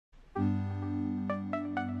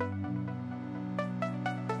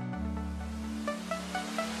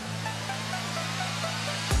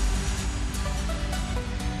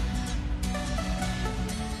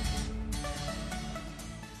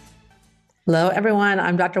Hello, everyone.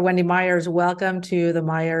 I'm Dr. Wendy Myers. Welcome to the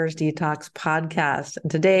Myers Detox Podcast. And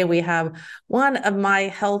today we have one of my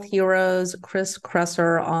health heroes,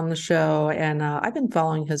 Kresser, on the show. And I've been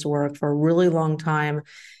following his work for a really long time.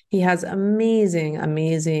 He has amazing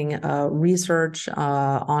research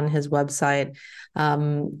on his website.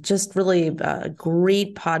 Just really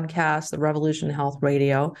great podcast, The Revolution Health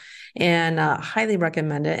Radio, and highly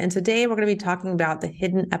recommend it. And today we're going to be talking about the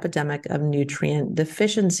hidden epidemic of nutrient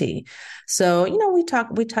deficiency. So, we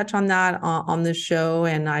touch on that on this show,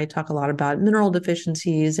 and I talk a lot about mineral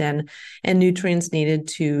deficiencies and nutrients needed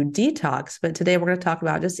to detox. But today we're going to talk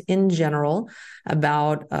about just in general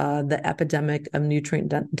about the epidemic of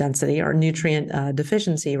nutrient density or nutrient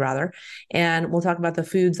deficiency rather. And we'll talk about the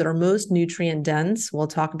foods that are most nutrient dense. We'll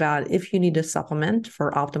talk about if you need to supplement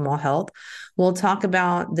for optimal health. We'll talk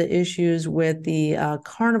about the issues with the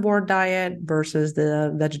carnivore diet versus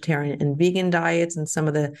the vegetarian and vegan diets and some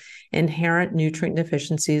of the inherent nutrient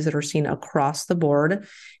deficiencies that are seen across the board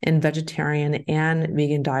in vegetarian and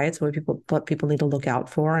vegan diets, what people need to look out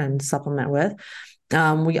for and supplement with.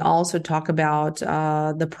 We also talk about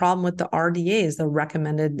the problem with the RDAs, the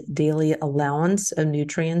recommended daily allowance of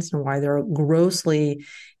nutrients, and why they're grossly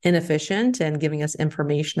inefficient and giving us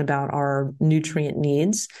information about our nutrient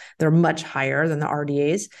needs. They're much higher than the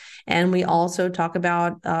RDAs. And we also talk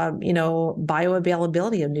about,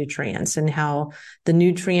 bioavailability of nutrients and how the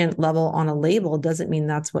nutrient level on a label doesn't mean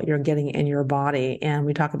that's what you're getting in your body. And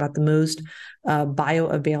we talk about the most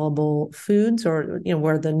bioavailable foods, or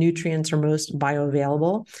where the nutrients are most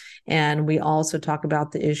bioavailable. And we also talk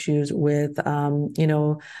about the issues with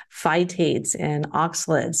phytates and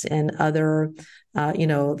oxalates and other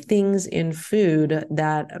things in food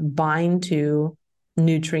that bind to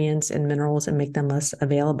nutrients and minerals and make them less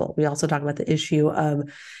available. We also talk about the issue of,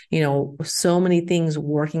 so many things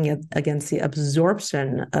working against the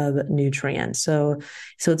absorption of nutrients. So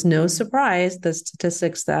it's no surprise the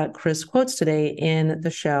statistics that Chris quotes today in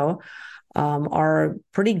the show are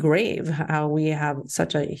pretty grave. How we have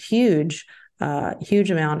such a huge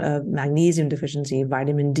amount of magnesium deficiency,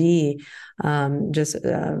 vitamin D,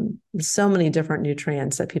 so many different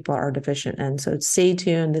nutrients that people are deficient in. So stay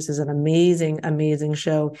tuned. This is an amazing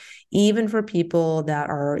show, even for people that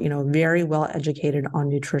are, very well educated on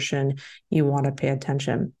nutrition. You want to pay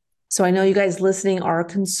attention. So I know you guys listening are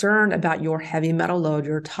concerned about your heavy metal load,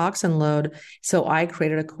 your toxin load. So I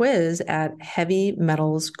created a quiz at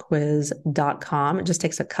heavymetalsquiz.com. It just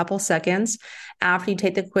takes a couple seconds. After you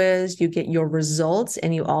take the quiz, you get your results,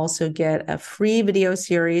 and you also get a free video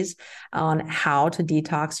series on how to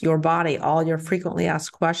detox your body, all your frequently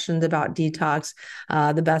asked questions about detox,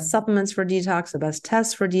 the best supplements for detox, the best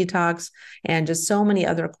tests for detox, and just so many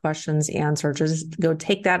other questions answered. Just go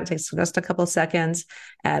take that. It takes just a couple seconds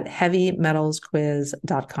at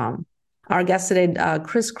heavymetalsquiz.com. Our guest today,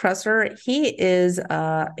 Chris Kresser, he is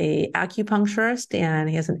a acupuncturist, and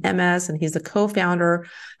he has an MS, and he's the co-founder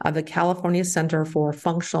of the California Center for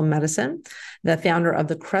Functional Medicine, the founder of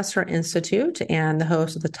the Kresser Institute, and the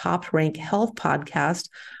host of the top-ranked health podcast,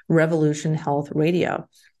 Revolution Health Radio.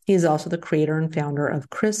 He's also the creator and founder of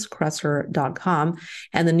KrisKresser.com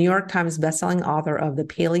and the New York Times bestselling author of The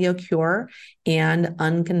Paleo Cure and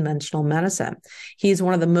Unconventional Medicine. He's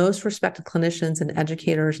one of the most respected clinicians and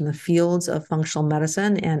educators in the fields of functional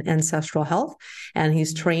medicine and ancestral health, and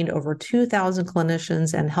he's trained over 2,000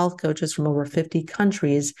 clinicians and health coaches from over 50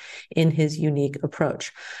 countries in his unique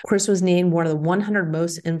approach. Chris was named one of the 100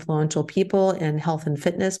 most influential people in health and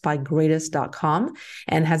fitness by Greatest.com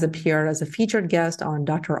and has appeared as a featured guest on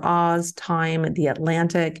Dr. Oz, Time, The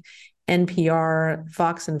Atlantic, NPR,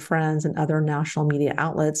 Fox and Friends, and other national media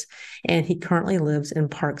outlets. And he currently lives in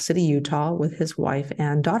Park City, Utah with his wife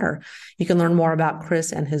and daughter. You can learn more about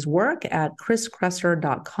Chris and his work at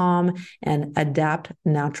kriskresser.com and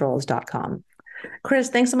adaptnaturals.com. Chris,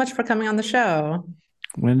 thanks so much for coming on the show.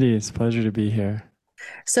 Wendy, it's a pleasure to be here.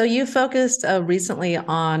 So you focused recently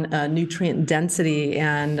on nutrient density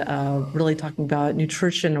and really talking about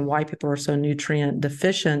nutrition and why people are so nutrient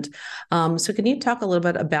deficient. So can you talk a little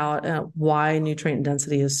bit about why nutrient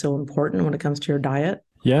density is so important when it comes to your diet?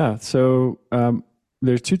 Yeah. So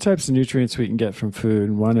there's two types of nutrients we can get from food.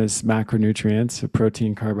 One is macronutrients, so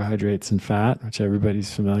protein, carbohydrates, and fat, which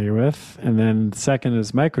everybody's familiar with. And then the second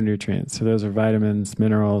is micronutrients. So those are vitamins,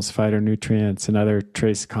 minerals, phytonutrients, and other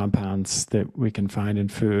trace compounds that we can find in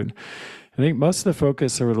food. I think most of the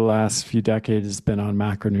focus over the last few decades has been on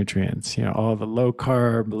macronutrients, all the low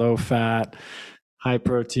carb, low fat, high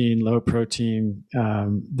protein, low protein.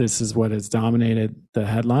 This is what has dominated the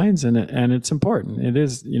headlines, and it's important. It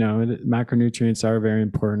is, macronutrients are very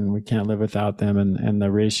important. We can't live without them, and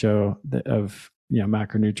the ratio of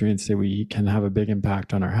macronutrients that we eat can have a big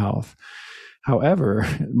impact on our health. However,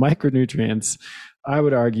 micronutrients, I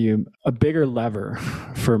would argue, a bigger lever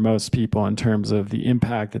for most people in terms of the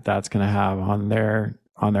impact that that's going to have on their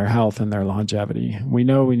health and their longevity. We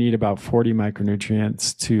know we need about 40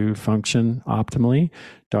 micronutrients to function optimally.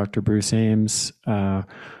 Dr. Bruce Ames,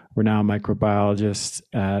 renowned microbiologist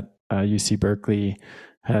at UC Berkeley,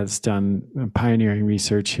 has done pioneering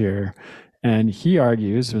research here. And he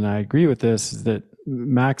argues, and I agree with this, is that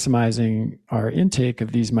maximizing our intake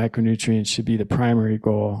of these micronutrients should be the primary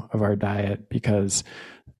goal of our diet, because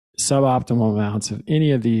suboptimal amounts of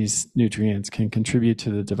any of these nutrients can contribute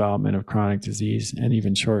to the development of chronic disease and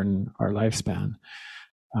even shorten our lifespan.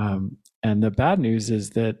 And the bad news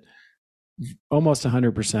is that almost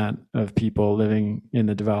 100% of people living in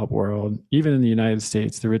the developed world, even in the United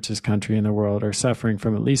States, the richest country in the world, are suffering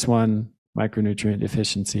from at least one micronutrient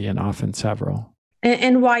deficiency and often several.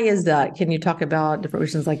 And why is that? Can you talk about different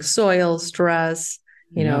reasons like soil, stress,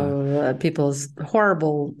 people's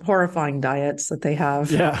horrifying diets that they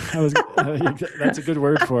have? Yeah, that's a good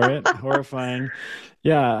word for it. Horrifying.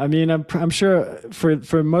 Yeah, I mean, I'm sure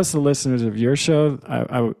for most of the listeners of your show,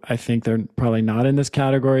 I think they're probably not in this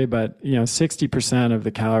category, but 60% of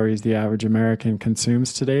the calories the average American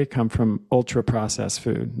consumes today come from ultra processed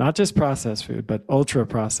food, not just processed food, but ultra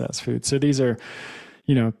processed food. So these are,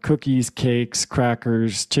 cookies, cakes,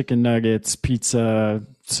 crackers, chicken nuggets, pizza,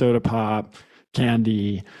 soda pop,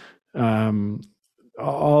 candy,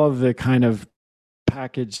 all of the kind of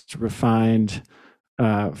packaged, refined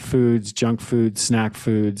foods, junk foods, snack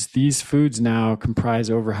foods. These foods now comprise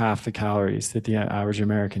over half the calories that the average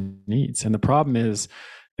American needs. And the problem is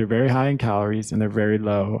they're very high in calories and they're very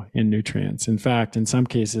low in nutrients. In fact, in some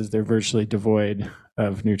cases, they're virtually devoid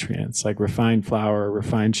of nutrients, like refined flour,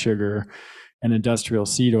 refined sugar, and industrial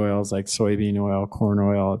seed oils like soybean oil, corn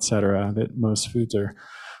oil, et cetera, that most foods are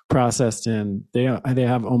processed in. They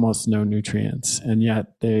have almost no nutrients, and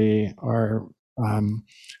yet they are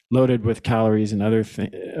loaded with calories and other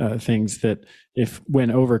things that, if when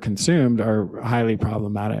overconsumed, are highly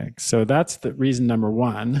problematic. So that's the reason number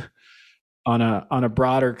one on a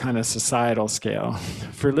broader kind of societal scale.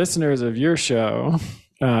 For listeners of your show,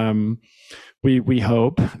 we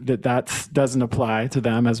hope that doesn't apply to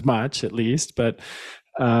them as much, at least, but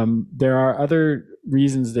there are other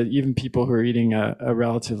reasons that even people who are eating a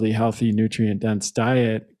relatively healthy, nutrient-dense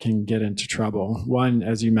diet can get into trouble. One,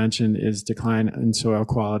 as you mentioned, is decline in soil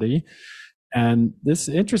quality. And this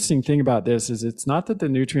interesting thing about this is it's not that the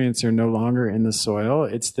nutrients are no longer in the soil,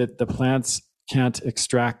 it's that the plants can't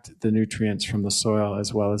extract the nutrients from the soil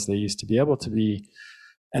as well as they used to be able to be.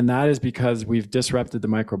 And that is because we've disrupted the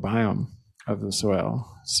microbiome of the soil.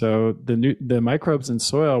 So the microbes in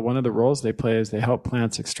soil, one of the roles they play is they help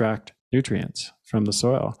plants extract nutrients from the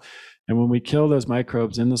soil. And when we kill those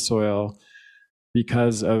microbes in the soil,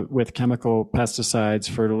 because with chemical pesticides,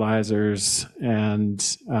 fertilizers,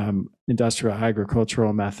 and industrial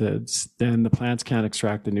agricultural methods, then the plants can't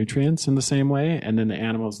extract the nutrients in the same way. And then the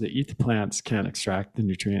animals that eat the plants can't extract the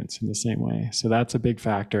nutrients in the same way. So that's a big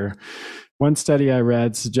factor. One study I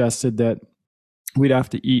read suggested that we'd have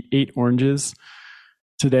to eat 8 oranges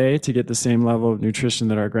today to get the same level of nutrition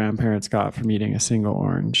that our grandparents got from eating a single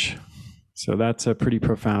orange. So that's a pretty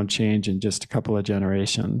profound change in just a couple of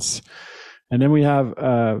generations. And then we have,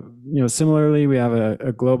 similarly, we have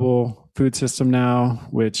a global food system now,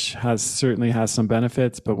 which certainly has some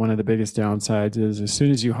benefits, but one of the biggest downsides is as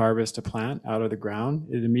soon as you harvest a plant out of the ground,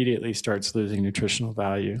 it immediately starts losing nutritional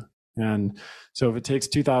value. And so if it takes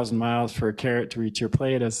 2,000 miles for a carrot to reach your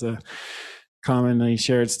plate, as the commonly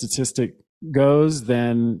shared statistic goes,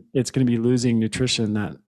 then it's going to be losing nutrition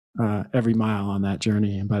that every mile on that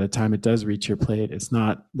journey. And by the time it does reach your plate, it's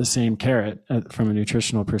not the same carrot from a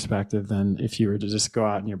nutritional perspective than if you were to just go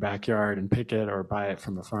out in your backyard and pick it or buy it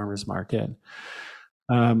from a farmer's market.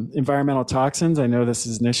 Environmental toxins, I know this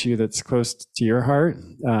is an issue that's close to your heart.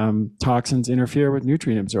 Toxins interfere with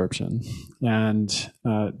nutrient absorption. And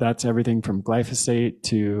that's everything from glyphosate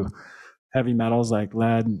to heavy metals like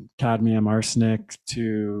lead, cadmium, arsenic,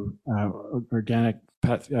 to organic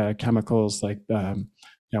chemicals like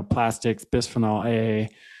plastics, bisphenol A.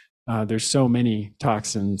 There's so many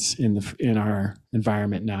toxins in our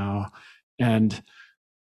environment now, and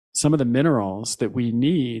some of the minerals that we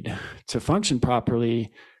need to function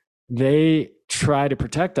properly, they try to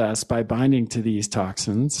protect us by binding to these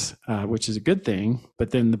toxins, which is a good thing.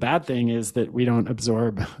 But then the bad thing is that we don't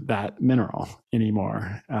absorb that mineral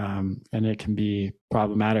anymore, and it can be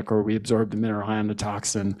problematic, or we absorb the mineral and the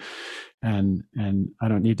toxin. And I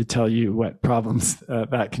don't need to tell you what problems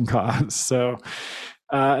that can cause. So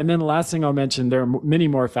And then the last thing I'll mention, there are many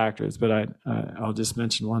more factors, but I'll just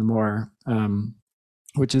mention one more,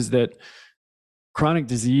 which is that chronic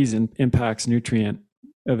disease impacts nutrient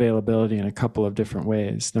availability in a couple of different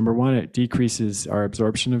ways. Number one, it decreases our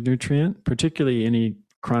absorption of nutrient, particularly any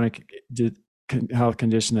chronic health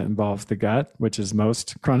condition that involves the gut, which is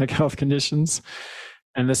most chronic health conditions.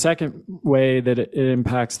 And the second way that it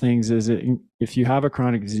impacts things is if you have a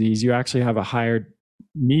chronic disease, you actually have a higher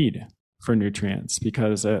need for nutrients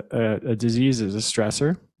because a disease is a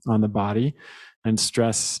stressor on the body, and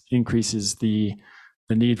stress increases the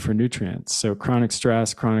need for nutrients. So chronic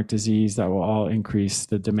stress, chronic disease, that will all increase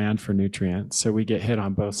the demand for nutrients. So we get hit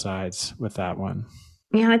on both sides with that one.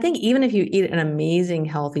 Yeah, and I think even if you eat an amazing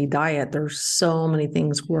healthy diet, there's so many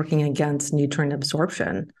things working against nutrient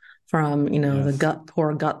absorption from, the Yes.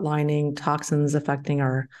 poor gut lining, toxins affecting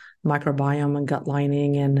our microbiome and gut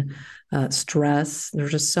lining, and stress.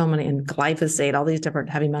 There's just so many, and glyphosate, all these different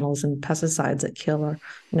heavy metals and pesticides that kill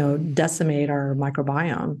or, decimate our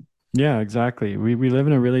microbiome. Yeah, exactly. We live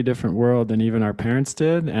in a really different world than even our parents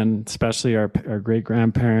did, and especially our great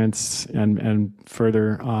grandparents, and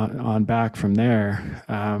further on back from there.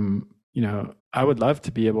 I would love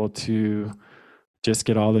to be able to just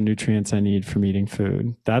get all the nutrients I need from eating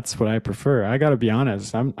food. That's what I prefer. I got to be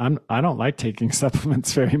honest. I don't like taking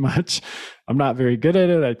supplements very much. I'm not very good at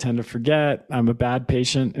it. I tend to forget. I'm a bad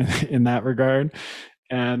patient in that regard,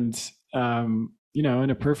 and in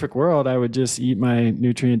a perfect world, I would just eat my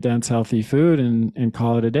nutrient dense, healthy food and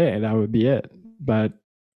call it a day. That would be it. But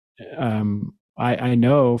I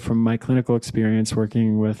know from my clinical experience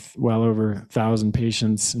working with well over 1,000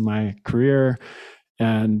 patients in my career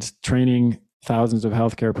and training thousands of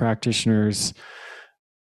healthcare practitioners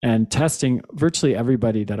and testing virtually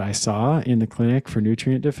everybody that I saw in the clinic for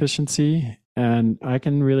nutrient deficiency. And I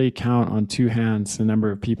can really count on two hands the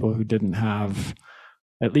number of people who didn't have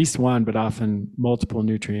at least one, but often multiple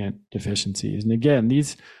nutrient deficiencies. And again,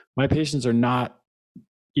 my patients are not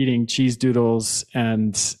eating cheese doodles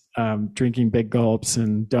and drinking big gulps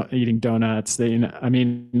and eating donuts.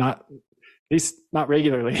 Not at least not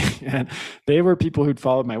regularly. And they were people who'd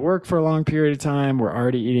followed my work for a long period of time, were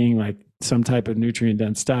already eating like some type of nutrient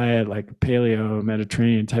dense diet, like paleo,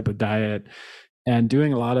 Mediterranean type of diet, and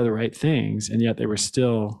doing a lot of the right things, and yet they were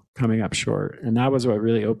still coming up short. And that was what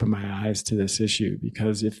really opened my eyes to this issue,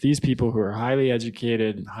 because if these people who are highly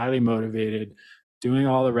educated, highly motivated, doing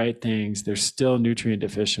all the right things, they're still nutrient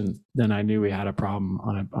deficient, then I knew we had a problem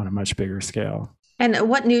on a much bigger scale. And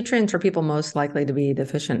what nutrients are people most likely to be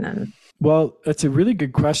deficient in? Well, that's a really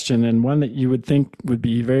good question, and one that you would think would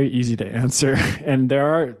be very easy to answer. And there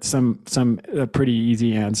are some pretty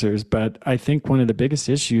easy answers, but I think one of the biggest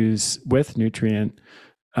issues with nutrient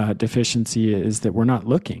deficiency is that we're not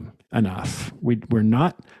looking enough. We're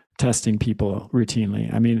not testing people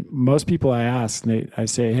routinely. I mean, most people I ask, I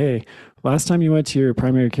say, "Hey, last time you went to your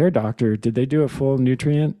primary care doctor, did they do a full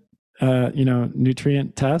nutrient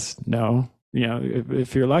test?" No.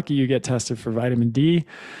 If you're lucky, you get tested for vitamin D.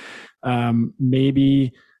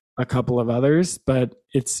 Maybe a couple of others, but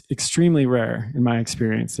it's extremely rare in my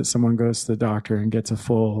experience that someone goes to the doctor and gets a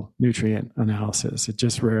full nutrient analysis. It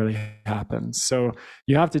just rarely happens. So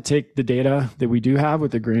you have to take the data that we do have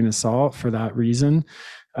with a grain of salt for that reason.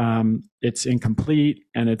 It's incomplete,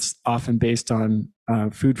 and it's often based on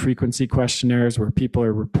food frequency questionnaires where people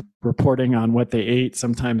are reporting on what they ate,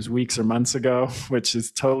 sometimes weeks or months ago, which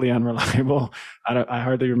is totally unreliable. I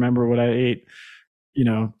hardly remember what I ate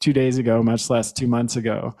 2 days ago, much less 2 months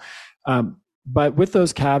ago. But with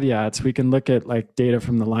those caveats, we can look at like data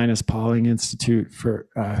from the Linus Pauling Institute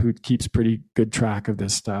who keeps pretty good track of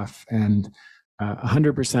this stuff. And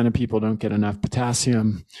 100% of people don't get enough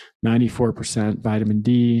potassium, 94% vitamin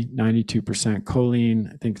D, 92%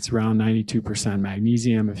 choline. I think it's around 92%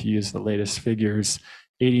 magnesium if you use the latest figures,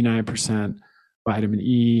 89% vitamin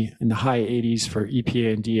E, in the high 80s for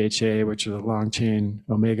EPA and DHA, which are the long chain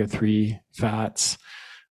omega-3 fats.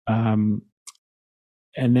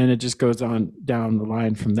 And then it just goes on down the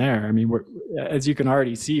line from there. I mean, as you can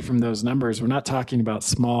already see from those numbers, we're not talking about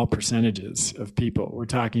small percentages of people. We're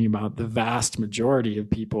talking about the vast majority of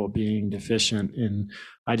people being deficient in,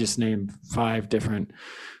 I just named 5 different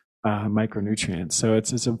micronutrients. So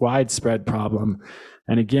it's a widespread problem.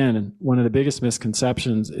 And again, one of the biggest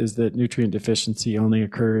misconceptions is that nutrient deficiency only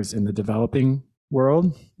occurs in the developing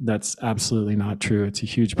world. That's absolutely not true. It's a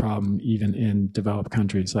huge problem even in developed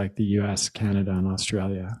countries like the US, Canada, and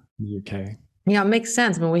Australia, the UK. Yeah, it makes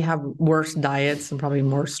sense. I mean, we have worse diets and probably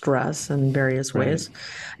more stress in various Right. ways.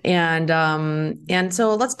 And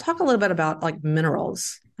so let's talk a little bit about like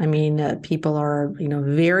minerals. I mean, people are,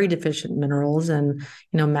 very deficient minerals and,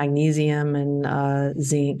 magnesium and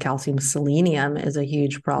zinc, calcium, selenium is a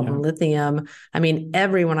huge problem. Yeah. Lithium. I mean,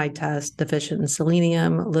 everyone I test deficient in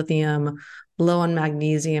selenium, lithium, low on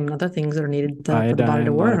magnesium, and other things that are needed for the body to Iodine, a lot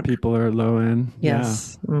of work. people are low in. Yeah.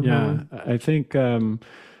 Yes. Yeah. I think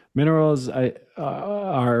minerals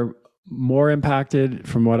are more impacted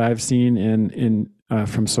from what I've seen in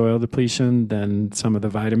from soil depletion than some of the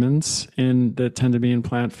vitamins that tend to be in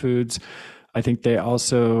plant foods. I think they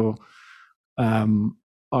also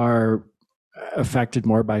are affected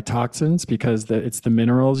more by toxins because it's the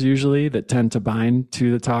minerals usually that tend to bind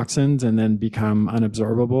to the toxins and then become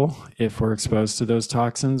unabsorbable if we're exposed to those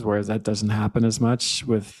toxins, whereas that doesn't happen as much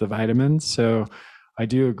with the vitamins. So I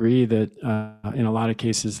do agree that in a lot of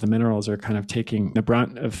cases, the minerals are kind of taking the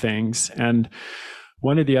brunt of things. And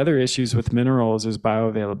one of the other issues with minerals is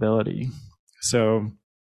bioavailability. So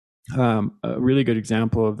a really good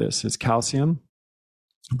example of this is calcium.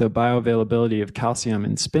 The bioavailability of calcium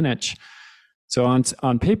in spinach. So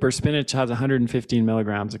on paper, spinach has 115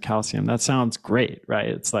 milligrams of calcium. That sounds great, right?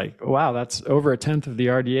 It's like, wow, that's over a tenth of the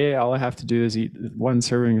RDA. All I have to do is eat one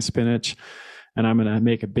serving of spinach, and I'm going to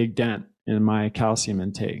make a big dent in my calcium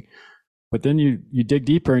intake. But then you dig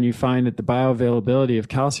deeper and you find that the bioavailability of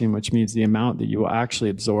calcium, which means the amount that you will actually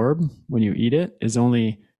absorb when you eat it, is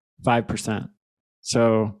only 5%.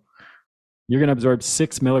 So you're going to absorb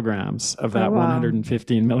 6 milligrams of that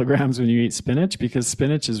 115 milligrams when you eat spinach, because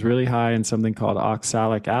spinach is really high in something called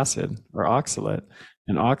oxalic acid or oxalate.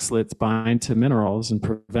 And oxalates bind to minerals and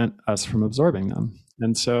prevent us from absorbing them.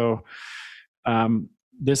 And so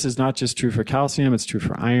this is not just true for calcium, it's true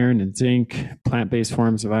for iron and zinc. Plant-based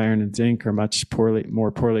forms of iron and zinc are much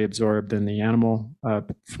more poorly absorbed than the animal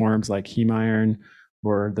forms like heme iron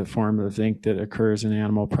or the form of zinc that occurs in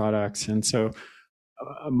animal products. And so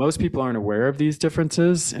most people aren't aware of these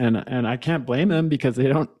differences, and I can't blame them because they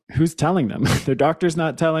don't. Who's telling them? Their doctor's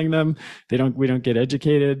not telling them. We don't get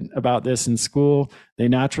educated about this in school. They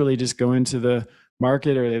naturally just go into the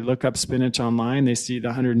market or they look up spinach online. They see the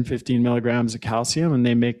 115 milligrams of calcium and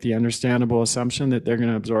they make the understandable assumption that they're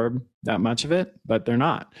going to absorb that much of it, but they're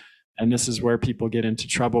not. And this is where people get into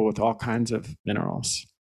trouble with all kinds of minerals.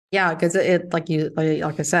 Yeah, because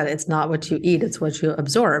like I said, it's not what you eat, it's what you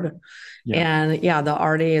absorb. Yeah. And yeah, the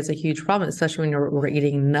RDA is a huge problem, especially when we're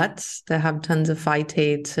eating nuts that have tons of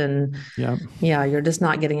phytates. And yeah, you're just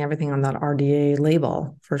not getting everything on that RDA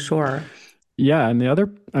label for sure. Yeah. And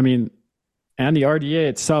the RDA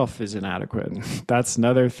itself is inadequate. That's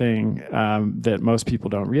another thing that most people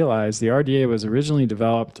don't realize. The RDA was originally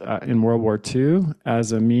developed in World War II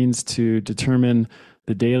as a means to determine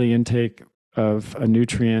the daily intake of a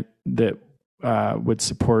nutrient that would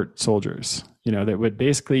support soldiers, that would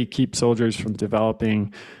basically keep soldiers from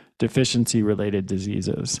developing deficiency-related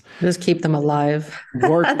diseases. Just keep them alive.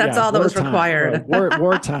 That's all that was required.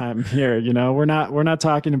 Wartime here, we're not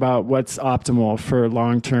talking about what's optimal for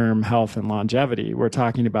long-term health and longevity. We're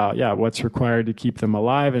talking about, what's required to keep them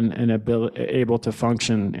alive and able to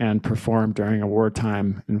function and perform during a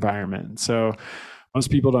wartime environment. So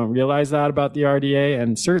most people don't realize that about the RDA,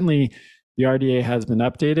 and certainly the RDA has been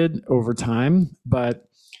updated over time, but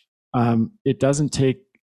it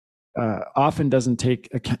often doesn't take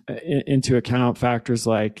into account factors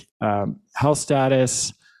like health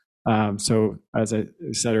status. So as I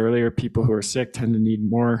said earlier, people who are sick tend to need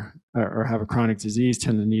more, or have a chronic disease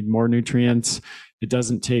tend to need more nutrients. It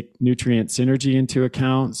doesn't take nutrient synergy into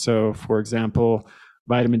account. So for example,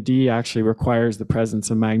 vitamin D actually requires the presence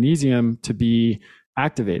of magnesium to be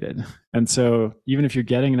activated. And so even if you're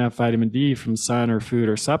getting enough vitamin D from sun or food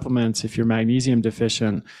or supplements, if you're magnesium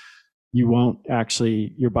deficient,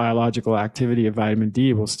 your biological activity of vitamin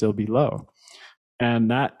D will still be low. And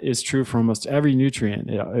that is true for almost every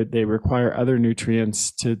nutrient. They require other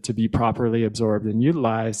nutrients to be properly absorbed and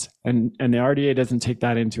utilized. And the RDA doesn't take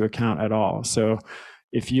that into account at all. So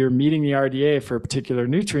if you're meeting the RDA for a particular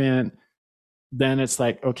nutrient, then it's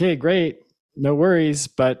like, okay, great, no worries.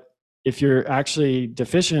 But if you're actually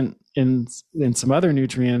deficient in some other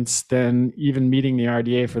nutrients, then even meeting the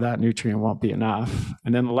RDA for that nutrient won't be enough.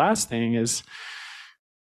 And then the last thing is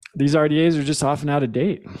these RDAs are just often out of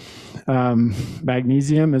date.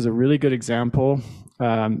 Magnesium is a really good example.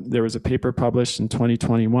 There was a paper published in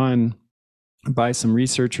 2021 by some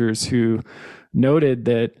researchers who noted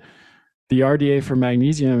that the RDA for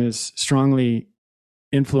magnesium is strongly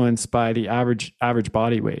influenced by the average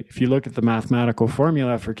body weight. If you look at the mathematical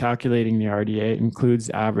formula for calculating the RDA, it includes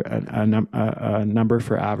a number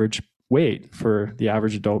for average weight for the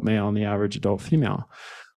average adult male and the average adult female.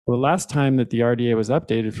 Well, the last time that the RDA was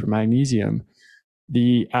updated for magnesium,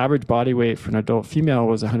 the average body weight for an adult female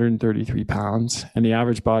was 133 pounds, and the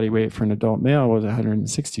average body weight for an adult male was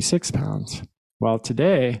 166 pounds. While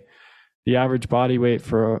today, the average body weight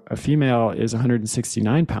for a female is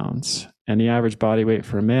 169 pounds, and the average body weight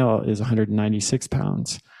for a male is 196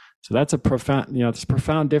 pounds. So that's a profound, it's a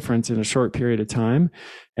profound difference in a short period of time.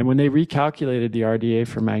 And when they recalculated the RDA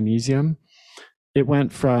for magnesium, it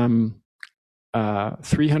went from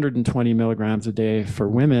 320 milligrams a day for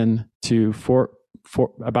women to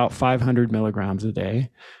about 500 milligrams a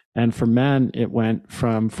day. And for men, it went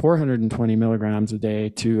from 420 milligrams a day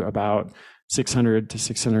to about 600 to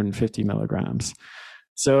 650 milligrams.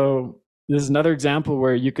 So this is another example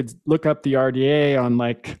where you could look up the RDA on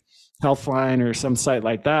like Healthline or some site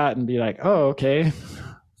like that and be like, oh, okay,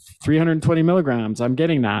 320 milligrams, I'm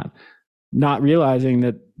getting that. Not realizing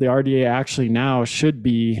that the RDA actually now should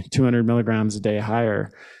be 200 milligrams a day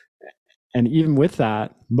higher. And even with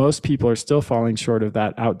that, most people are still falling short of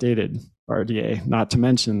that outdated RDA, not to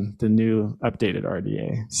mention the new updated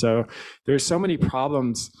RDA. So there's so many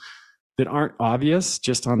problems that aren't obvious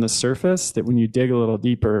just on the surface that when you dig a little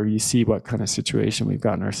deeper, you see what kind of situation we've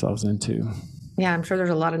gotten ourselves into. Yeah, I'm sure there's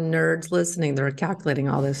a lot of nerds listening that are calculating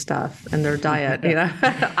all this stuff and their diet.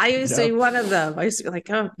 I used to be one of them. I used to be like,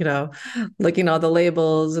 oh, looking at all the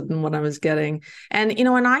labels and what I was getting. And,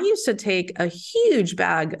 and I used to take a huge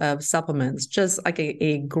bag of supplements, just like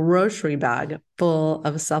a grocery bag full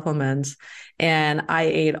of supplements. And I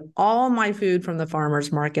ate all my food from the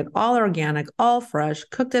farmer's market, all organic, all fresh,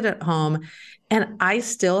 cooked it at home. And I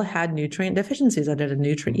still had nutrient deficiencies. I did a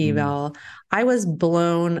Nutri-Eval. I was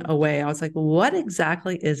blown away. I was like, what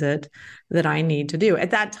exactly is it that I need to do?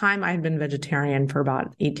 At that time, I had been vegetarian for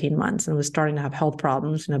about 18 months and was starting to have health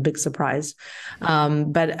problems, big surprise.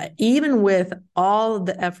 But even with all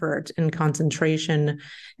the effort and concentration,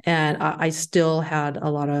 and I still had a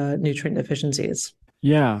lot of nutrient deficiencies.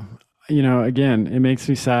 Yeah. Again, it makes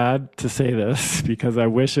me sad to say this because I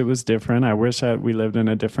wish it was different. I wish that we lived in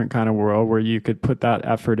a different kind of world where you could put that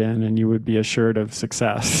effort in and you would be assured of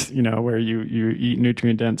success, where you eat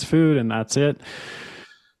nutrient dense food and that's it.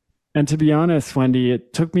 And to be honest, Wendy,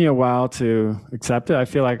 it took me a while to accept it. I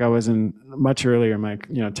feel like I was much earlier,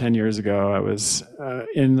 10 years ago, I was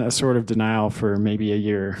in a sort of denial for maybe a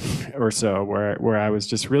year or so where I was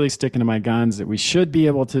just really sticking to my guns that we should be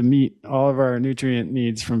able to meet all of our nutrient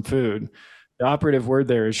needs from food. The operative word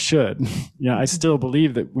there is should. I still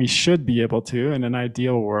believe that we should be able to in an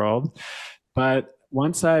ideal world. But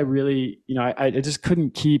once I really, I just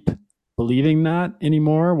couldn't keep believing that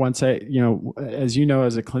anymore. Once I, as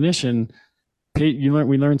as a clinician, we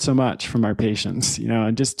learn so much from our patients,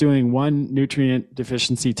 and just doing one nutrient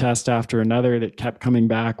deficiency test after another that kept coming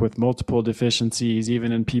back with multiple deficiencies,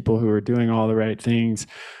 even in people who are doing all the right things,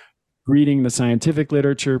 reading the scientific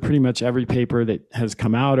literature, pretty much every paper that has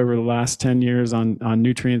come out over the last 10 years on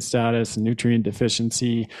nutrient status and nutrient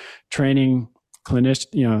deficiency, training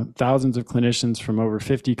thousands of clinicians from over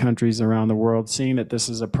 50 countries around the world, seeing that this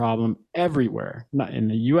is a problem everywhere, not in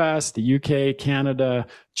the US, the UK, Canada,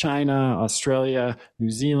 China, Australia, New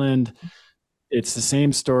Zealand. It's the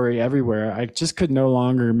same story everywhere. I just could no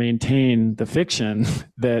longer maintain the fiction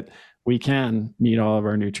that we can meet all of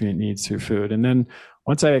our nutrient needs through food. And then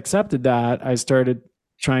once I accepted that, I started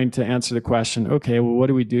trying to answer the question, okay, well, what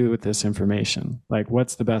do we do with this information? Like,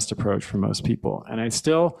 what's the best approach for most people? And I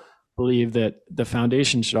still believe that the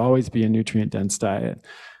foundation should always be a nutrient-dense diet.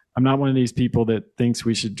 I'm not one of these people that thinks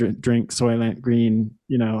we should drink Soylent Green,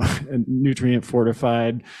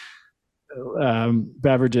 nutrient-fortified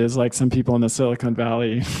beverages like some people in the Silicon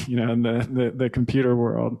Valley, in the computer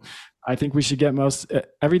world. I think we should get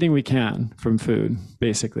everything we can from food,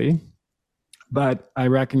 basically. But I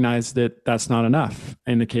recognize that that's not enough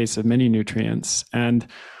in the case of many nutrients. And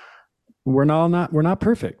we're not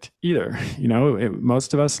perfect either.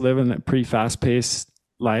 Most of us live in a pretty fast-paced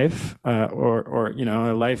life, or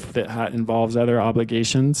a life that involves other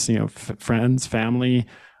obligations, friends, family,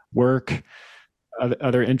 work,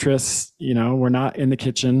 other interests. We're not in the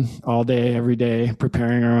kitchen all day, every day,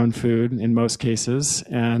 preparing our own food in most cases,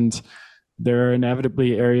 and there are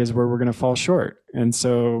inevitably areas where we're going to fall short. And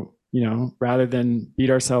so, rather than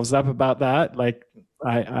beat ourselves up about that, like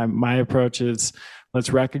my approach is,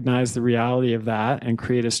 let's recognize the reality of that and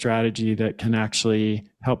create a strategy that can actually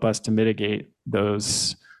help us to mitigate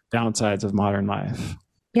those downsides of modern life.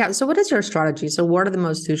 Yeah. So what is your strategy? So what are the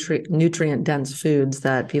most nutrient dense foods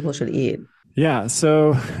that people should eat? Yeah,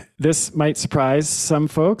 so this might surprise some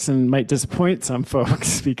folks and might disappoint some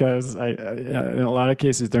folks because in a lot of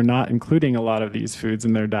cases, they're not including a lot of these foods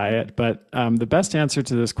in their diet. But the best answer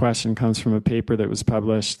to this question comes from a paper that was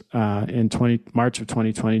published in March of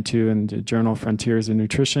 2022 in the journal Frontiers in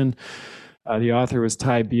Nutrition. The author was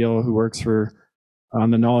Ty Beal, who works on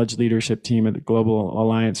the knowledge leadership team at the Global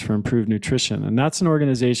Alliance for Improved Nutrition. And that's an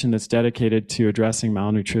organization that's dedicated to addressing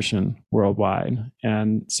malnutrition worldwide.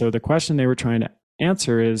 And so the question they were trying to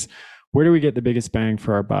answer is, where do we get the biggest bang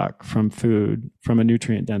for our buck from food, from a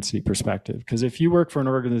nutrient density perspective? Because if you work for an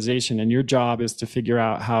organization and your job is to figure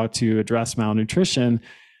out how to address malnutrition,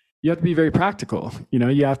 you have to be very practical. You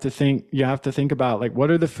have to think about, like, what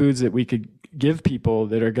are the foods that we could give people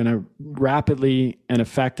that are going to rapidly and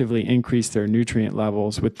effectively increase their nutrient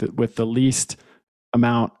levels with the least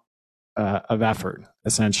amount of effort,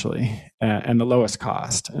 essentially, and the lowest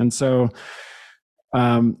cost. And so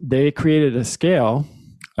they created a scale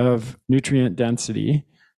of nutrient density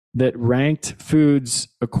that ranked foods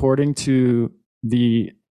according to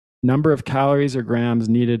the number of calories or grams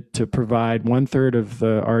needed to provide 1/3 of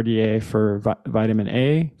the RDA for vitamin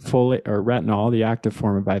A, folate, or retinol, the active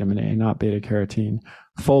form of vitamin A, not beta carotene,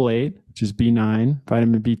 folate, which is B9,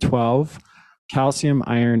 vitamin B12, calcium,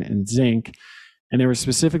 iron, and zinc. And they were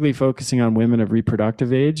specifically focusing on women of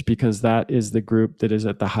reproductive age because that is the group that is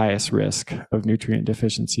at the highest risk of nutrient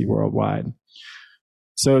deficiency worldwide.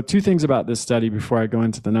 So 2 things about this study before I go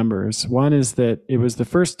into the numbers. One is that it was the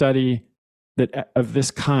first study of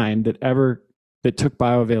this kind that took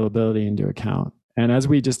bioavailability into account. And as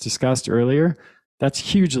we just discussed earlier,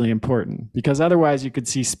 that's hugely important because otherwise you could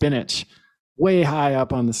see spinach way high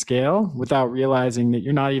up on the scale without realizing that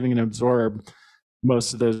you're not even going to absorb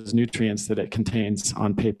most of those nutrients that it contains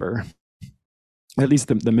on paper, at least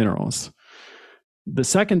the minerals. The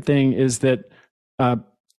second thing is that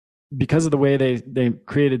because of the way they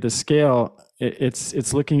created the scale,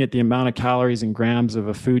 it's looking at the amount of calories and grams of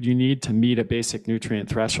a food you need to meet a basic nutrient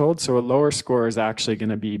threshold. So a lower score is actually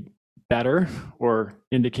going to be better or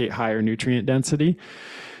indicate higher nutrient density.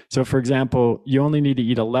 So for example, you only need to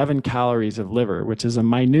eat 11 calories of liver, which is a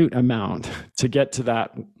minute amount, to get to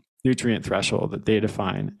that nutrient threshold that they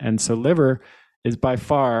define. And so liver is by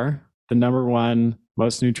far the number one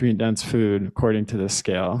most nutrient dense food according to this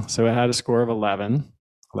scale. So it had a score of 11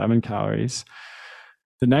 calories.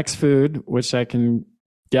 The next food, which I can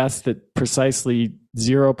guess that precisely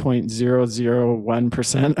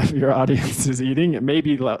 0.001% of your audience is eating, it may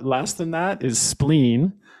be less than that, is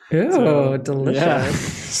spleen. Ew, so, delicious. Yeah,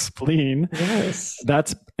 spleen. Yes.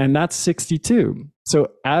 That's 62.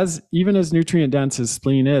 So even as nutrient dense as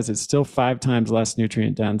spleen is, it's still 5 times less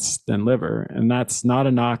nutrient dense than liver. And that's not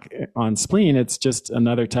a knock on spleen. It's just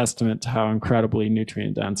another testament to how incredibly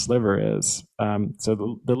nutrient dense liver is.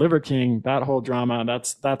 So the Liver King, that whole drama,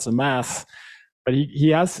 that's a mess. But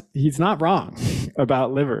he's not wrong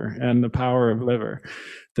about liver and the power of liver.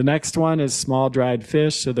 The next one is small dried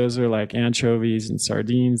fish. So those are like anchovies and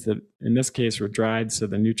sardines that in this case were dried. So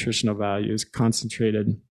the nutritional value is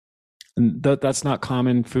concentrated. And that's not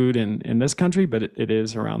common food in this country, but it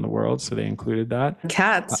is around the world. So they included that.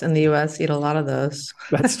 Cats in the US eat a lot of those.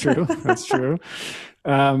 That's true. That's true.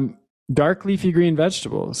 Dark leafy green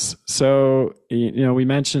vegetables. So, we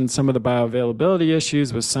mentioned some of the bioavailability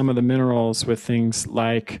issues with some of the minerals with things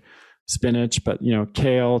like spinach, but,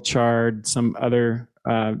 kale, chard, some other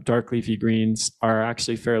dark leafy greens are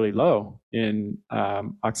actually fairly low in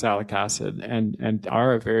oxalic acid and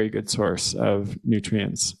are a very good source of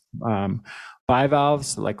nutrients.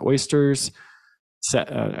 Bivalves like oysters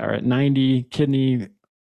are at 90,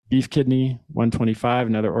 beef kidney, 125,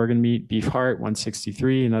 another organ meat, beef heart,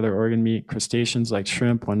 163, another organ meat, crustaceans like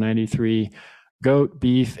shrimp, 193, goat,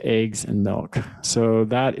 beef, eggs, and milk. So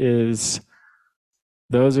those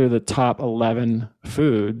are the top 11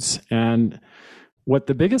 foods. And what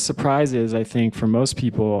the biggest surprise is, I think, for most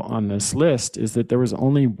people on this list is that there was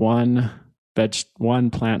only one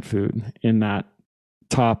plant food in that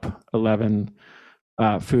top 11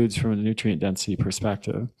 foods from a nutrient density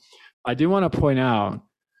perspective. I do want to point out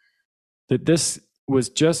that this was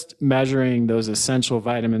just measuring those essential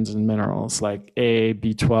vitamins and minerals like A,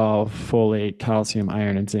 B12, folate, calcium,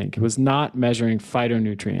 iron, and zinc. It was not measuring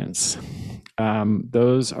phytonutrients.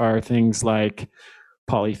 Those are things like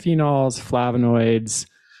polyphenols, flavonoids,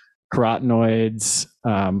 carotenoids,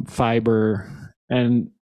 fiber.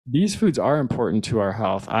 And these foods are important to our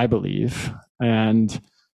health, I believe. And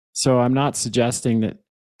so I'm not suggesting that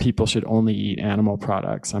people should only eat animal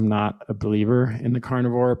products. I'm not a believer in the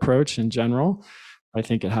carnivore approach in general. I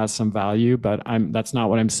think it has some value, but that's not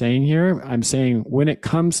what I'm saying here. I'm saying when it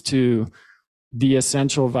comes to the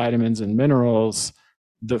essential vitamins and minerals,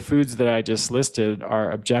 the foods that I just listed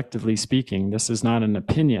are, objectively speaking, this is not an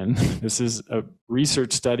opinion. This is a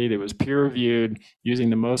research study that was peer reviewed using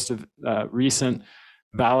the most recent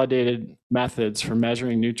validated methods for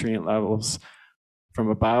measuring nutrient levels from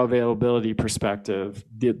a bioavailability perspective.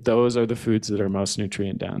 Those are the foods that are most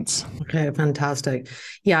nutrient dense. Okay, fantastic.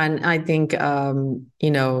 Yeah, and I think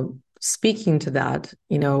speaking to that,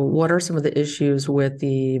 what are some of the issues with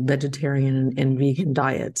the vegetarian and vegan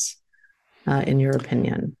diets, in your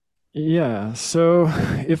opinion? Yeah. So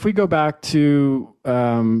if we go back to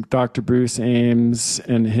Dr. Bruce Ames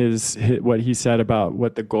and his what he said about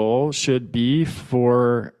what the goal should be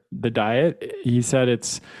for the diet, he said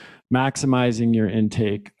it's maximizing your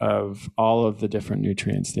intake of all of the different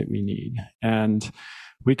nutrients that we need. And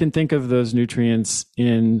we can think of those nutrients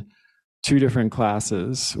in two different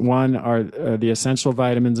classes. One are the essential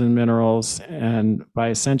vitamins and minerals, and by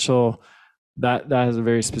essential, that has a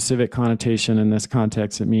very specific connotation in this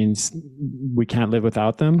context. It means we can't live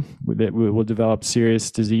without them, that we will develop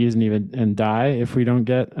serious disease and die if we don't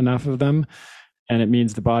get enough of them. And it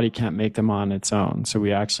means the body can't make them on its own. So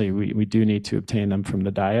we do need to obtain them from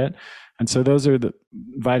the diet. And so those are the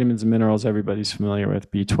vitamins and minerals everybody's familiar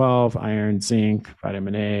with: B12, iron, zinc,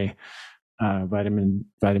 vitamin A, vitamin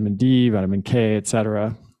D, vitamin K,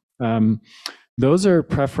 etc. Those are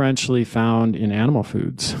preferentially found in animal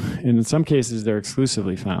foods. And in some cases, they're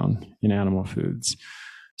exclusively found in animal foods.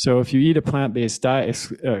 So if you eat a plant-based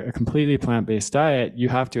diet, a completely plant-based diet, you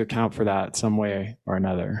have to account for that some way or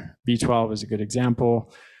another. B12 is a good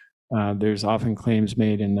example. There's often claims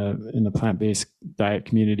made in the plant-based diet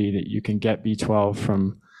community that you can get B12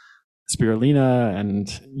 from spirulina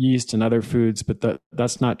and yeast and other foods, but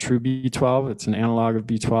that's not true B12. It's an analog of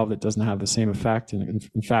B12 that doesn't have the same effect, and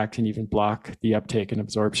in fact can even block the uptake and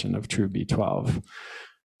absorption of true B12.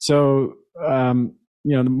 So,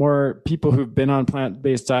 the more people who've been on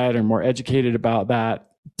plant-based diet are more educated about that,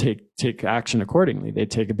 take action accordingly. They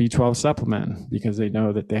take a B12 supplement because they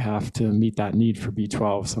know that they have to meet that need for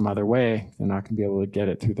B12 some other way. They're not going to be able to get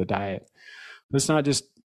it through the diet. But it's not just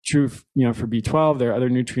true, for B12. There are other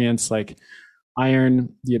nutrients like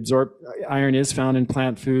iron. Iron is found in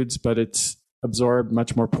plant foods, but it's absorbed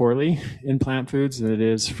much more poorly in plant foods than it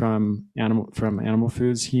is from animal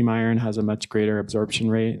foods. Heme iron has a much greater absorption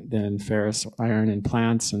rate than ferrous iron in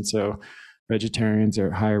plants, and so vegetarians are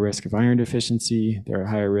at higher risk of iron deficiency. They're at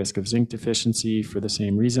higher risk of zinc deficiency for the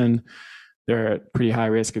same reason. They're at pretty high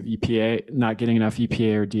risk of EPA, not getting enough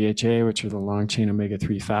EPA or DHA, which are the long chain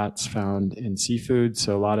omega-3 fats found in seafood.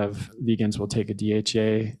 So a lot of vegans will take a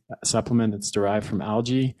DHA supplement that's derived from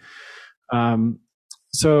algae.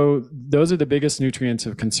 So those are the biggest nutrients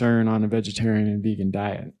of concern on a vegetarian and vegan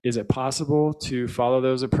diet. Is it possible to follow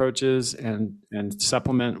those approaches and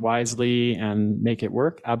supplement wisely and make it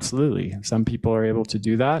work? Absolutely. Some people are able to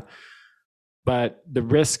do that. But the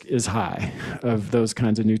risk is high of those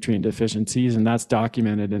kinds of nutrient deficiencies, and that's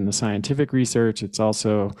documented in the scientific research. It's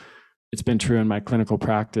been true in my clinical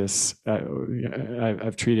practice.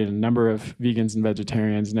 I've treated a number of vegans and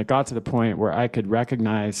vegetarians, and it got to the point where I could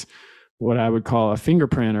recognize what I would call a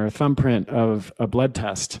fingerprint or a thumbprint of a blood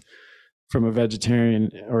test from a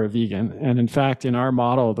vegetarian or a vegan. And in fact, in our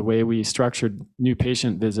model, the way we structured new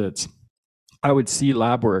patient visits, I would see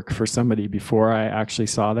lab work for somebody before I actually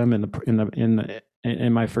saw them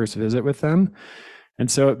in my first visit with them.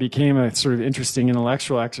 And so it became a sort of interesting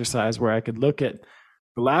intellectual exercise where I could look at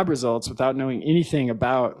the lab results without knowing anything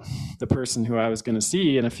about the person who I was going to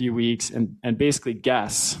see in a few weeks and basically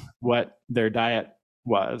guess what their diet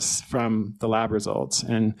was from the lab results.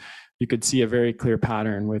 And you could see a very clear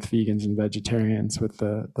pattern with vegans and vegetarians with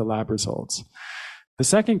the lab results. The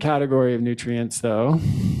second category of nutrients, though,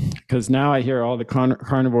 because now I hear all the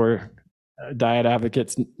carnivore diet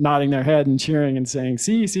advocates nodding their head and cheering and saying,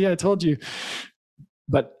 see, I told you.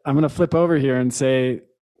 But I'm going to flip over here and say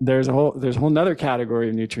there's a whole nother category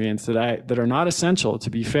of nutrients that are not essential, to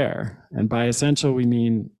be fair. And by essential, we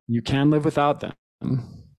mean you can live without them.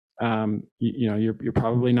 You're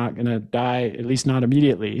probably not going to die, at least not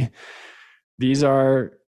immediately. These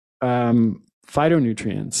are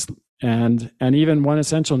phytonutrients. And even one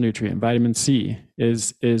essential nutrient, vitamin C,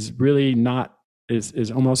 is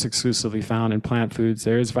almost exclusively found in plant foods.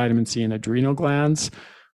 There is vitamin C in adrenal glands,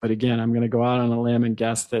 but again, I'm going to go out on a limb and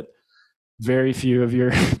guess that very few of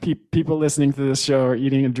your people listening to this show are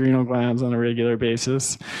eating adrenal glands on a regular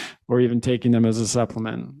basis, or even taking them as a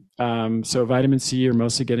supplement. So vitamin C you're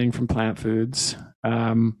mostly getting from plant foods.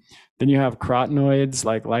 Then you have carotenoids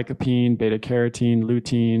like lycopene, beta carotene,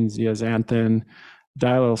 lutein, zeaxanthin,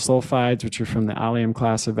 diallyl sulfides, which are from the allium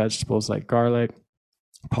class of vegetables like garlic.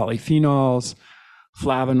 polyphenols,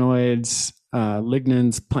 flavonoids,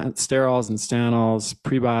 lignans, plant sterols and stanols,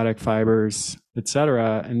 prebiotic fibers,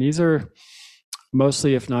 etc. And these are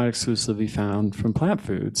mostly, if not exclusively, found from plant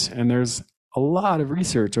foods. And there's a lot of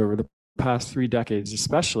research over the past 3 decades,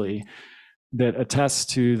 especially, that attests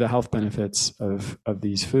to the health benefits of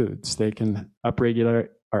these foods. They can upregulate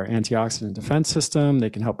our antioxidant defense system. They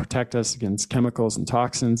can help protect us against chemicals and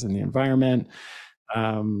toxins in the environment.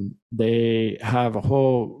 They have a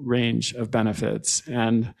whole range of benefits.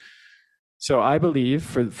 And so I believe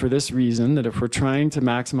for this reason that if we're trying to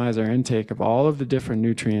maximize our intake of all of the different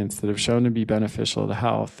nutrients that have shown to be beneficial to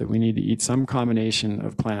health, that we need to eat some combination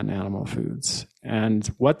of plant and animal foods. And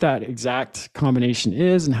what that exact combination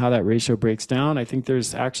is and how that ratio breaks down, I think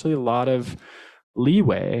there's actually a lot of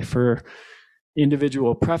leeway for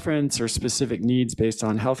individual preference or specific needs based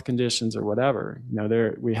on health conditions or whatever.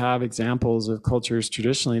 We have examples of cultures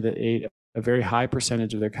traditionally that ate a very high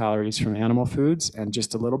percentage of their calories from animal foods and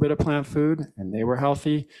just a little bit of plant food, and they were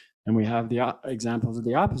healthy. And we have the examples of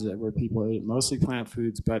the opposite, where people ate mostly plant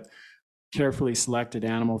foods, but carefully selected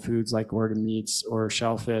animal foods like organ meats or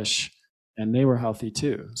shellfish, and they were healthy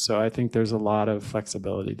too. So I think there's a lot of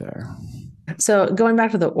flexibility there. So going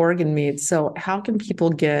back to the organ meats, so how can people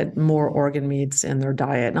get more organ meats in their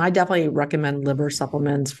diet? And I definitely recommend liver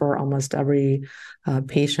supplements for almost every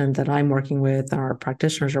patient that I'm working with and our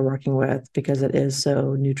practitioners are working with, because it is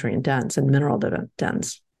so nutrient dense and mineral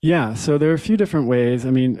dense. Yeah, so there are a few different ways. I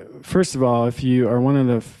mean, first of all, if you are one of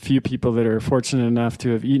the few people that are fortunate enough to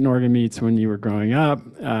have eaten organ meats when you were growing up,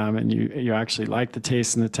 and you actually like the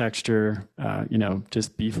taste and the texture,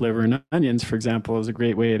 just beef liver and onions, for example, is a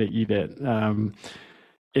great way to eat it.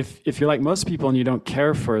 If you're like most people and you don't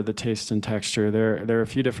care for the taste and texture, there are a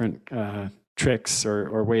few different tricks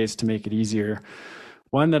or ways to make it easier.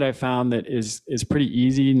 One that I found that is pretty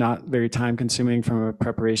easy, not very time consuming from a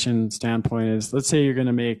preparation standpoint, is, let's say you're going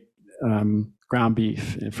to make ground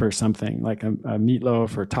beef for something like a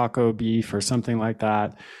meatloaf or taco beef or something like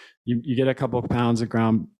that. You get a couple of pounds of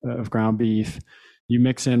ground beef. You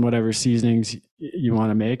mix in whatever seasonings you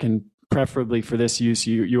want to make, and preferably for this use,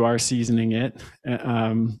 you are seasoning it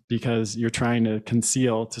because you're trying to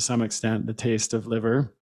conceal to some extent the taste of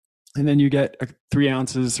liver. And then you get 3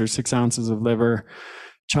 ounces or 6 ounces of liver,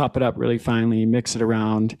 chop it up really finely, mix it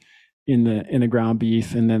around in the ground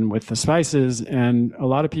beef, and then with the spices. And a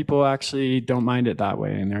lot of people actually don't mind it that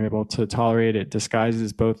way, and they're able to tolerate it.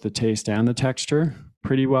 Disguises both the taste and the texture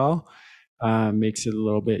pretty well, makes it a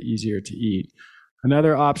little bit easier to eat.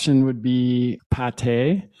 Another option would be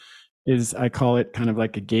pate. I call it kind of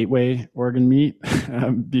like a gateway organ meat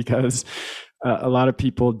because a lot of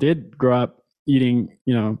people did grow up eating,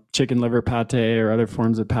 chicken liver pate or other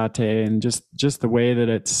forms of pate, and just the way that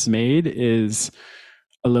it's made is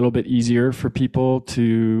a little bit easier for people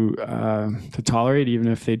to tolerate, even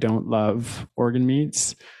if they don't love organ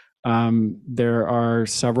meats. There are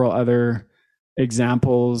several other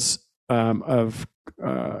examples of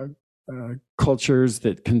cultures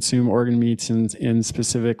that consume organ meats in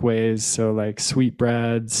specific ways. So like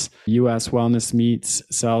sweetbreads, U.S. Wellness Meats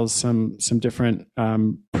sells some different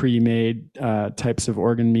pre-made types of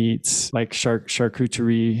organ meats, like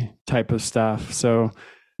charcuterie type of stuff. So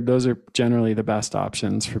those are generally the best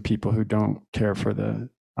options for people who don't care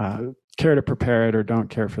to prepare it or don't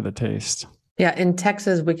care for the taste. Yeah, in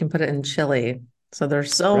Texas, we can put it in chili. So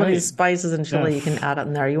there's so many spices in chili you can add it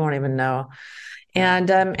in there. You won't even know. And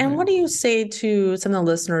what do you say to some of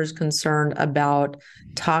the listeners concerned about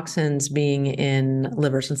toxins being in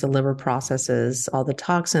liver, since the liver processes all the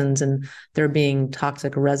toxins and there being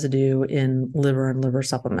toxic residue in liver and liver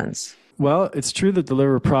supplements? Well, it's true that the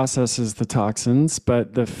liver processes the toxins,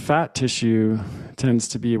 but the fat tissue tends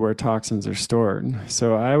to be where toxins are stored.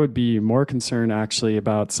 So I would be more concerned actually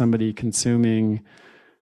about somebody consuming,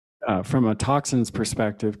 from a toxins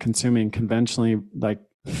perspective, consuming conventionally, like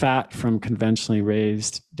fat from conventionally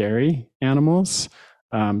raised dairy animals.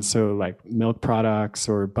 So like milk products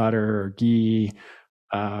or butter or ghee,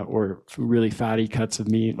 or really fatty cuts of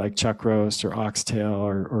meat like chuck roast or oxtail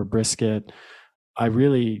or brisket. I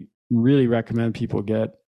really recommend people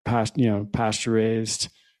get pasture raised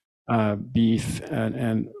beef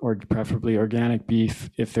and or preferably organic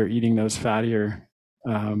beef if they're eating those fattier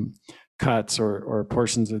cuts or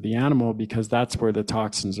portions of the animal, because that's where the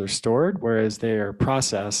toxins are stored, whereas they are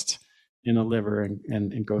processed in the liver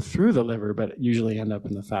and go through the liver, but usually end up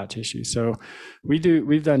in the fat tissue. So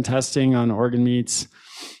we've done testing on organ meats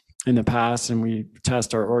in the past, and we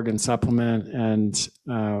test our organ supplement, and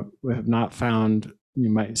we have not found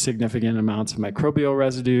significant amounts of microbial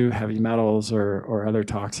residue, heavy metals, or other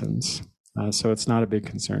toxins. So it's not a big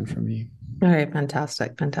concern for me. All right,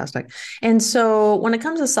 fantastic, fantastic. And so when it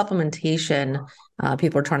comes to supplementation,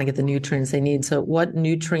 people are trying to get the nutrients they need. So what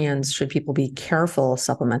nutrients should people be careful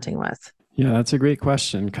supplementing with? Yeah, that's a great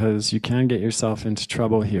question because you can get yourself into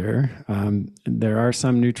trouble here. There are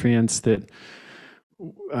some nutrients that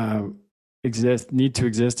uh, need to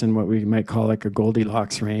exist in what we might call like a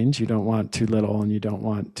Goldilocks range. You don't want too little and you don't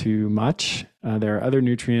want too much. There are other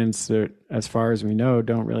nutrients that, as far as we know,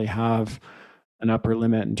 don't really have an upper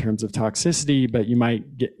limit in terms of toxicity, but you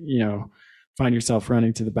might get, find yourself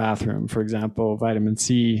running to the bathroom. For example, vitamin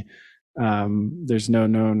C, there's no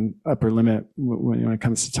known upper limit when it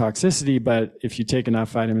comes to toxicity, but if you take enough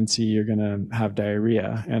vitamin C, you're going to have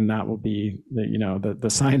diarrhea, and that will be the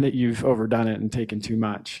sign that you've overdone it and taken too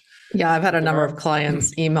much. Yeah, I've had a There number are of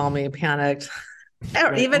clients email me panicked. Or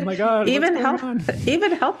right. Oh even my God, what's even going health on?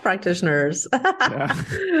 even health practitioners. Yeah,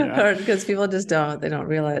 yeah. Or because people just they don't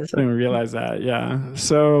realize I it. didn't realize that. Yeah.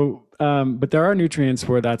 So, but there are nutrients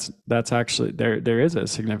where that's actually there is a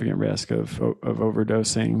significant risk of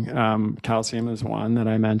overdosing. Calcium is one that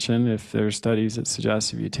I mentioned. If there's studies that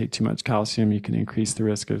suggest if you take too much calcium, you can increase the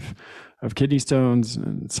risk of kidney stones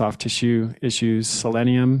and soft tissue issues.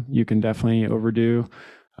 Selenium, you can definitely overdo.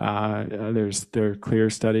 There are clear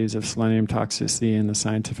studies of selenium toxicity in the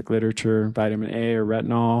scientific literature. Vitamin A or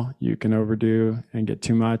retinol, you can overdo and get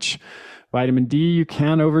too much. Vitamin D, you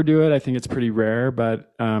can overdo it. I think it's pretty rare,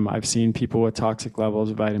 but I've seen people with toxic levels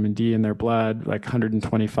of vitamin D in their blood, like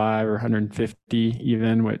 125 or 150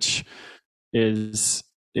 even, which is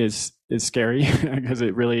scary because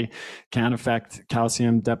it really can affect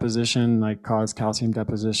calcium deposition, like cause calcium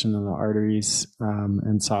deposition in the arteries,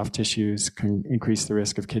 and soft tissues, can increase the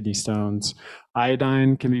risk of kidney stones.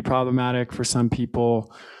 Iodine can be problematic for some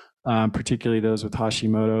people, particularly those with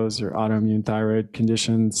Hashimoto's or autoimmune thyroid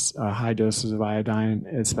conditions. High doses of iodine,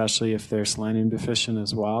 especially if they're selenium deficient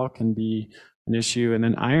as well, can be an issue. And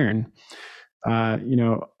then iron.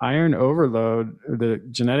 Iron overload, the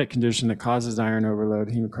genetic condition that causes iron overload,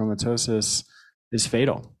 hemochromatosis, is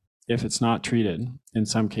fatal if it's not treated in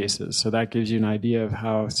some cases. So that gives you an idea of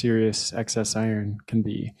how serious excess iron can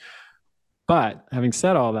be. But having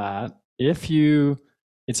said all that,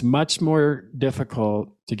 it's much more difficult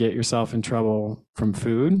to get yourself in trouble from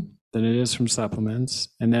food than it is from supplements.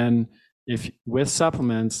 And then if with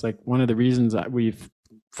supplements, like one of the reasons that we've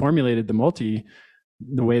formulated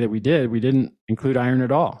the way that we didn't include iron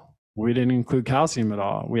at all. We didn't include calcium at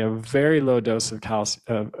all. We have a very low dose of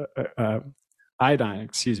iodine,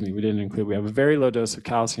 we have a very low dose of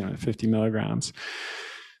calcium at 50 milligrams.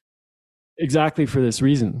 Exactly for this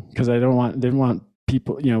reason, because I didn't want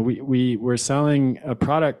people, we were selling a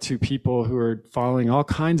product to people who are following all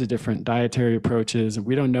kinds of different dietary approaches.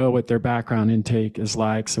 We don't know what their background intake is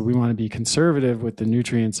like. So we want to be conservative with the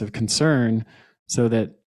nutrients of concern so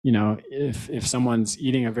that if someone's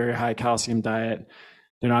eating a very high calcium diet,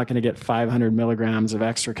 they're not going to get 500 milligrams of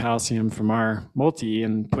extra calcium from our multi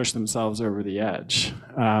and push themselves over the edge.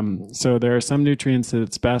 So there are some nutrients that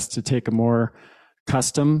it's best to take a more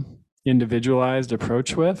custom, individualized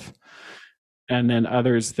approach with, and then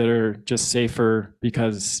others that are just safer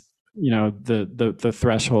because the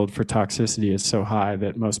threshold for toxicity is so high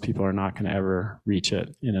that most people are not going to ever reach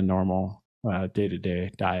it in a normal day-to-day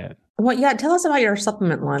diet. Well, yeah, tell us about your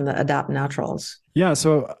supplement line, the Adapt Naturals. Yeah,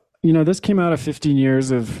 so this came out of 15 years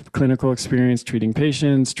of clinical experience treating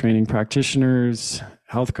patients, training practitioners,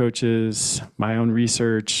 health coaches, my own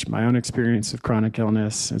research, my own experience of chronic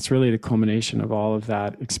illness. It's really the culmination of all of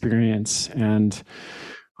that experience. And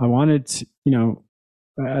I wanted to,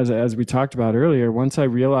 as we talked about earlier, once I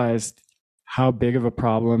realized how big of a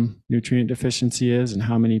problem nutrient deficiency is and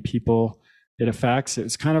how many people it affects, it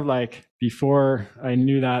was kind of like before I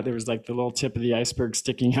knew that there was like the little tip of the iceberg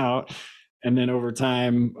sticking out. And then over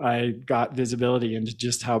time, I got visibility into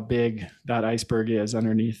just how big that iceberg is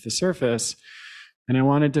underneath the surface. And I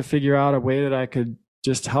wanted to figure out a way that I could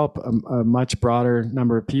just help a much broader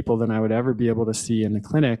number of people than I would ever be able to see in the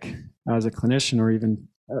clinic as a clinician, or even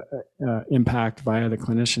impact via the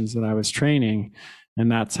clinicians that I was training.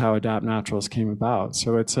 And that's how Adapt Naturals came about.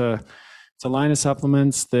 So it's a line of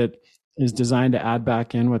supplements that is designed to add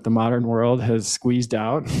back in what the modern world has squeezed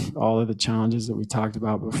out, all of the challenges that we talked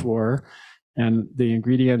about before. And the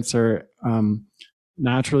ingredients are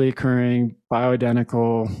naturally occurring,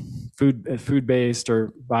 bioidentical, food-based,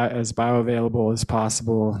 or as bioavailable as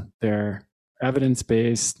possible. They're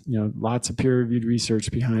evidence-based, lots of peer-reviewed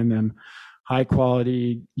research behind them, high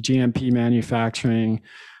quality GMP manufacturing.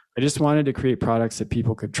 I just wanted to create products that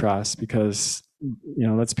people could trust because,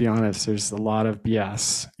 let's be honest, there's a lot of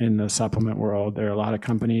BS in the supplement world. There are a lot of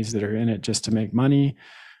companies that are in it just to make money.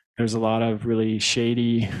 there's a lot of really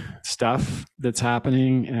shady stuff that's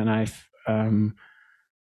happening, and um,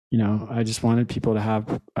 I just wanted people to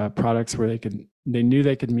have products where they knew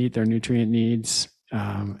they could meet their nutrient needs,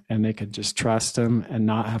 and they could just trust them and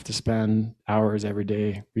not have to spend hours every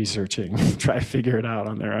day researching, try to figure it out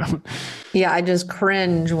on their own. Yeah, I just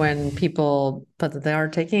cringe when people put that they are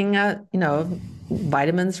taking,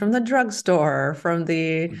 vitamins from the drugstore, from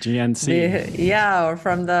GNC. or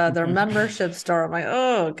from their membership store. I'm like,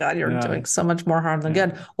 oh God, you're Yeah, doing so much more harm than yeah,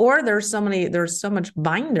 good. Or there's so much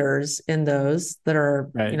binders in those that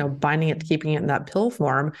are, right. binding it, keeping it in that pill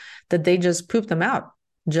form that they just poop them out,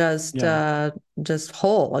 just Yeah, just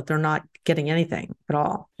whole, like they're not getting anything at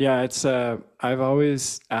all. yeah. It's I've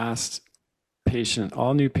always asked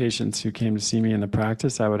all new patients who came to see me in the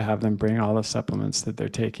practice, I would have them bring all the supplements that they're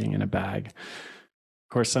taking in a bag.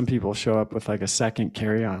 Of course, some people show up with like a second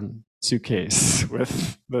carry-on suitcase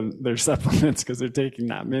with their supplements because they're taking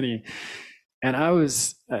that many. And I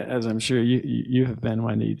was, as I'm sure you have been,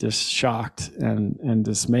 Wendy, just shocked and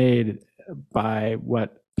dismayed by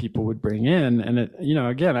what people would bring in. And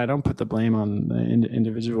again, I don't put the blame on the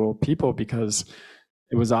individual people, because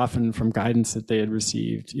it was often from guidance that they had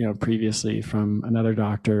received, previously from another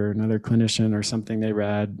doctor, another clinician, or something they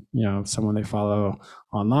read, someone they follow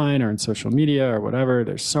online or in social media or whatever.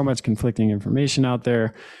 There's so much conflicting information out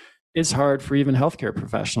there. It's hard for even healthcare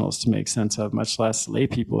professionals to make sense of, much less lay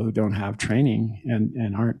people who don't have training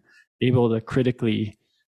and aren't able to critically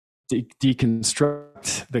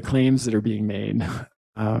deconstruct the claims that are being made,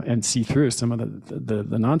 and see through some of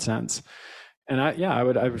the nonsense. And I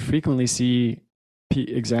would frequently see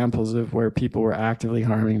examples of where people were actively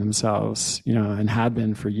harming themselves, and had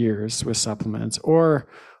been for years with supplements. Or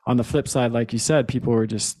on the flip side, like you said, people were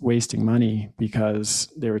just wasting money because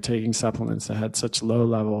they were taking supplements that had such low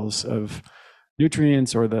levels of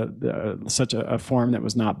nutrients, or such a form that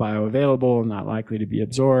was not bioavailable, not likely to be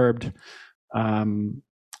absorbed.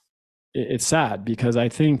 It's sad, because I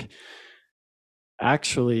think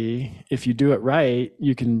actually, if you do it right,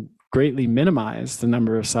 you can greatly minimize the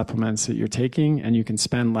number of supplements that you're taking, and you can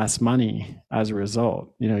spend less money as a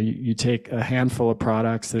result. You take a handful of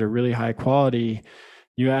products that are really high quality,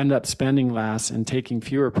 you end up spending less and taking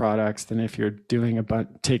fewer products than if you're taking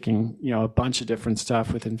a bunch of different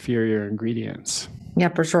stuff with inferior ingredients. Yeah,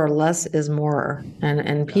 for sure. Less is more. And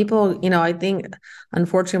Yeah. people, I think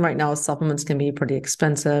unfortunately right now supplements can be pretty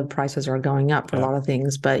expensive. Prices are going up for a Yeah. lot of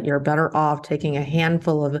things, but you're better off taking a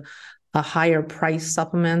handful of a higher price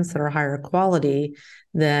supplements that are higher quality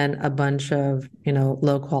than a bunch of,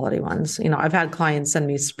 low quality ones. I've had clients send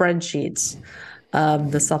me spreadsheets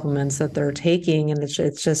of the supplements that they're taking, and it's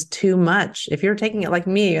just too much. If you're taking it like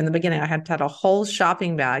me in the beginning, I had a whole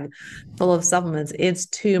shopping bag full of supplements. It's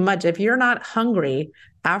too much. If you're not hungry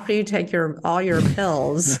after you take all your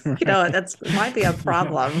pills, Right. that's might be a Yeah,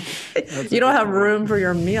 problem. that's a You don't good have point. room for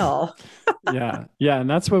your meal. Yeah, yeah, and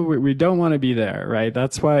that's what we don't want to be there, right?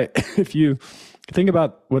 That's why if you think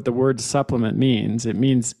about what the word supplement means, it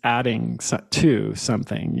means adding to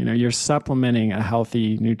something. You're supplementing a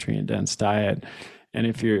healthy, nutrient dense diet, and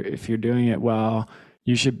if you're doing it well,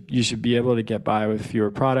 you should be able to get by with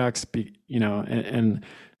fewer products. And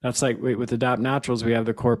that's like with Adapt Naturals, we have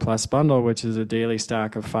the Core Plus bundle, which is a daily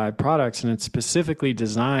stack of 5 products, and it's specifically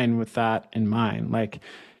designed with that in mind. Like,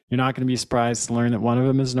 you're not going to be surprised to learn that one of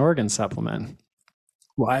them is an organ supplement.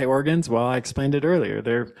 Why organs? Well, I explained it earlier.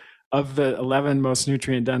 They're of the 11 most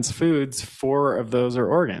nutrient dense foods, 4 of those are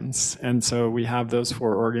organs. And so we have those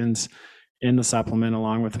 4 organs in the supplement,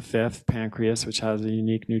 along with the 5th, pancreas, which has a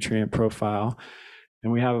unique nutrient profile.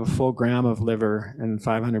 And we have a full gram of liver and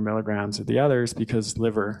 500 milligrams of the others, because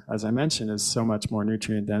liver, as I mentioned, is so much more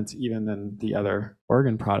nutrient dense even than the other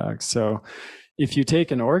organ products. So if you take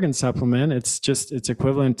an organ supplement, it's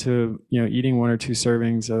equivalent to eating 1 or 2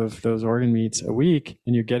 servings of those organ meats a week,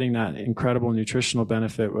 and you're getting that incredible nutritional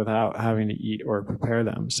benefit without having to eat or prepare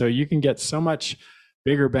them. So you can get so much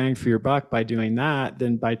bigger bang for your buck by doing that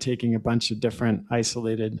than by taking a bunch of different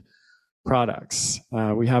isolated products.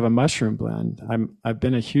 We have a mushroom blend. I've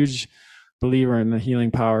been a huge believer in the healing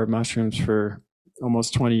power of mushrooms for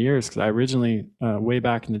almost 20 years, because I originally, way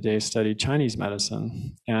back in the day, studied Chinese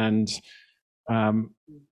medicine, and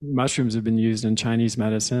mushrooms have been used in Chinese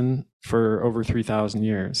medicine for over 3,000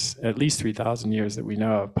 years, at least 3,000 years that we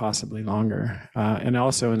know of, possibly longer, and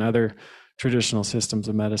also in other traditional systems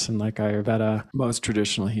of medicine like Ayurveda, most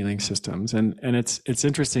traditional healing systems. And it's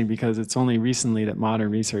interesting, because it's only recently that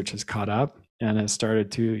modern research has caught up and has started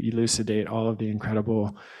to elucidate all of the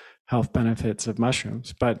incredible health benefits of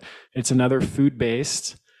mushrooms. But it's another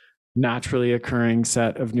food-based, naturally occurring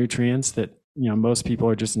set of nutrients that most people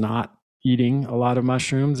are just not eating a lot of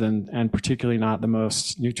mushrooms, and particularly not the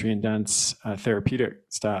most nutrient dense therapeutic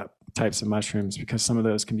types of mushrooms, because some of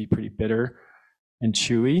those can be pretty bitter and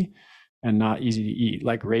chewy and not easy to eat.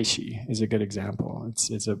 Like reishi is a good example.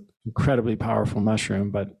 It's an incredibly powerful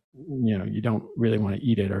mushroom, but you don't really want to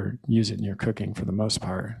eat it or use it in your cooking for the most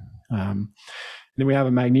part. Then we have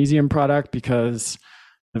a magnesium product, because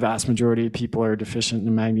the vast majority of people are deficient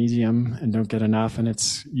in magnesium and don't get enough, and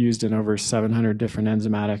it's used in over 700 different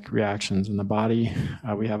enzymatic reactions in the body.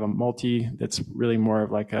 We have a multi that's really more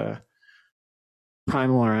of like a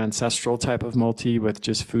primal or ancestral type of multi with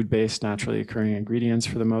just food-based, naturally occurring ingredients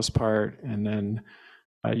for the most part, and then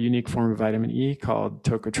a unique form of vitamin E called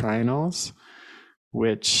tocotrienols,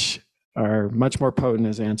 which are much more potent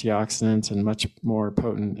as antioxidants and much more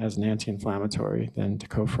potent as an anti-inflammatory than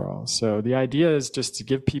tocopherol. So the idea is just to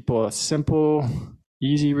give people a simple,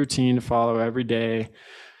 easy routine to follow every day,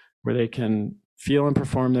 where they can feel and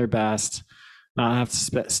perform their best, not have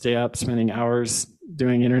to stay up spending hours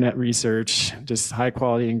doing internet research, just high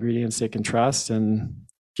quality ingredients they can trust, and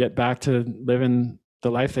get back to living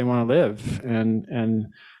the life they want to live, and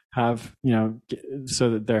have, so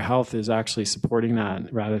that their health is actually supporting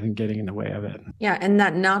that rather than getting in the way of it. Yeah, and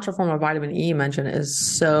that natural form of vitamin E you mentioned is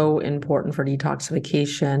so important for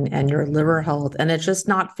detoxification and your liver health, and it's just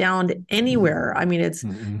not found anywhere. I mean, it's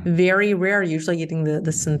very rare. Usually getting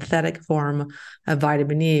the synthetic form of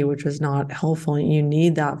vitamin E, which is not helpful. You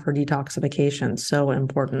need that for detoxification. So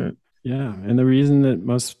important. Yeah, and the reason that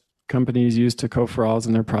most companies use tocopherols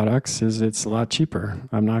in their products is it's a lot cheaper.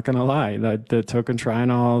 I'm not going to lie. The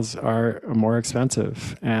tocotrienols are more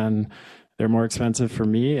expensive, and they're more expensive for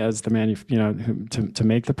me as the to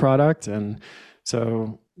make the product. And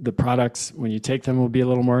so the products, when you take them, will be a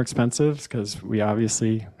little more expensive, because we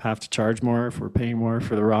obviously have to charge more if we're paying more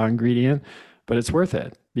for the raw ingredient, but it's worth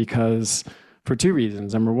it, because for two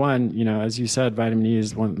reasons. Number one, as you said, vitamin E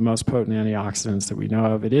is one of the most potent antioxidants that we know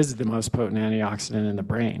of. It is the most potent antioxidant in the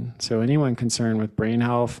brain. So anyone concerned with brain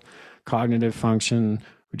health, cognitive function,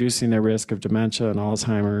 reducing their risk of dementia and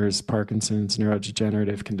Alzheimer's, Parkinson's,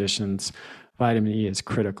 neurodegenerative conditions, vitamin E is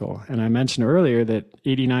critical. And I mentioned earlier that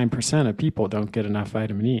 89% of people don't get enough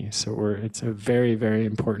vitamin E. So it's a very, very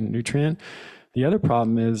important nutrient. The other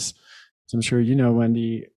problem is, as I'm sure you know,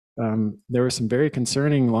 Wendy, there were some very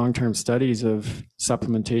concerning long-term studies of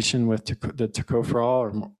supplementation with the tocopherol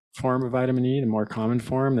or form of vitamin E, the more common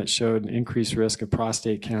form, that showed an increased risk of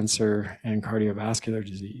prostate cancer and cardiovascular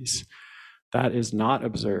disease. That is not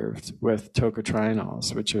observed with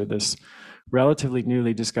tocotrienols, which are this relatively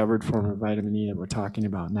newly discovered form of vitamin E that we're talking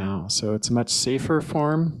about now. So it's a much safer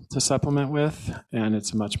form to supplement with, and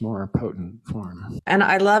it's a much more potent form. And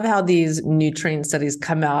I love how these nutrient studies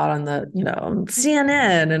come out on the,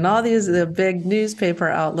 CNN and all these the big newspaper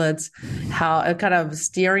outlets, how it kind of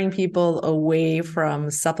steering people away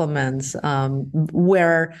from supplements,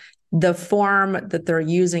 where the form that they're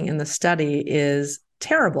using in the study is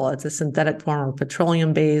terrible. It's a synthetic form of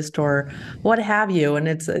petroleum based or what have you. And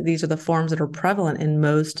these are the forms that are prevalent in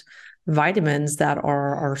most vitamins that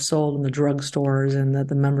are sold in the drugstores and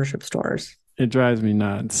the membership stores. It drives me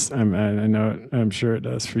nuts. I know, I'm sure it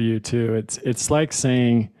does for you too. It's like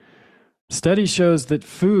saying study shows that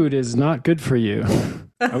food is not good for you.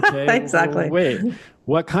 Okay. Exactly. Well, wait,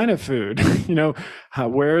 what kind of food?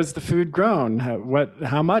 Where is the food grown?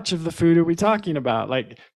 How much of the food are we talking about?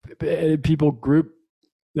 Like, people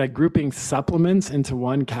grouping supplements into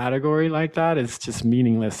one category like that is just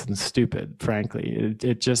meaningless and stupid, frankly.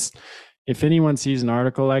 It just, if anyone sees an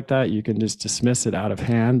article like that, you can just dismiss it out of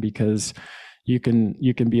hand, because you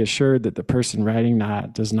can be assured that the person writing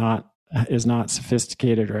that is not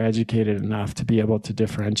sophisticated or educated enough to be able to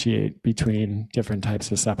differentiate between different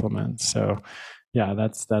types of supplements. So yeah,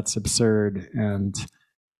 that's absurd, and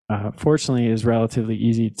fortunately is relatively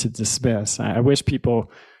easy to dismiss. I wish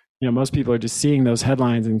people, most people are just seeing those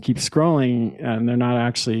headlines and keep scrolling, and they're not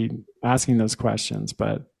actually asking those questions.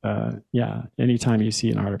 But yeah, anytime you see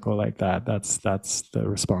an article like that, that's the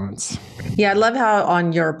response. Yeah, I love how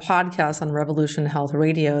on your podcast on Revolution Health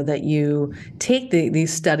Radio that you take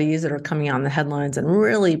these studies that are coming out in the headlines and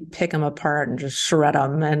really pick them apart and just shred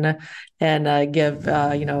them and give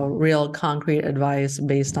real concrete advice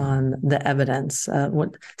based on the evidence,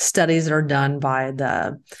 what studies that are done by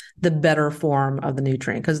the better form of the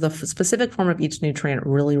nutrient, because the specific form of each nutrient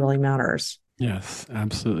really, really matters. Yes,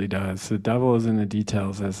 absolutely does. The devil is in the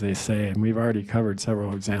details, as they say. And we've already covered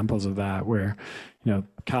several examples of that, where,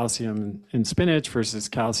 calcium in spinach versus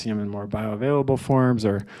calcium in more bioavailable forms,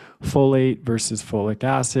 or folate versus folic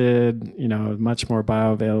acid, much more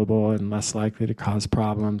bioavailable and less likely to cause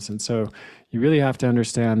problems. And so you really have to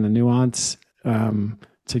understand the nuance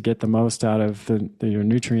to get the most out of your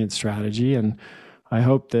nutrient strategy. And I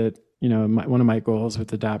hope that, one of my goals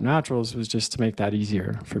with Adapt Naturals was just to make that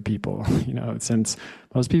easier for people, since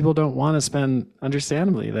most people don't want to spend,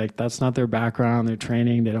 understandably, like that's not their background, their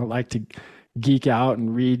training. They don't like to geek out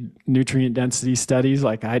and read nutrient density studies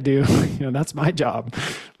like I do. That's my job.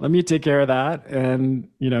 Let me take care of that. And,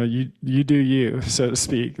 you do you, so to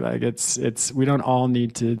speak. Like we don't all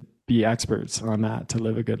need to be experts on that to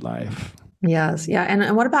live a good life. Yes. Yeah.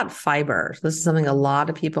 And what about fiber? This is something a lot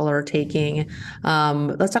of people are taking.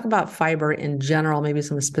 Let's talk about fiber in general, maybe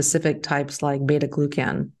some specific types like beta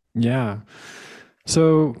glucan. Yeah.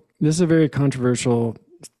 So this is a very controversial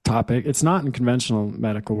topic. It's not in conventional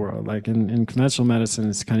medical world. Like in conventional medicine,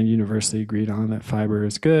 it's kind of universally agreed on that fiber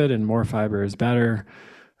is good and more fiber is better.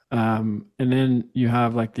 And then you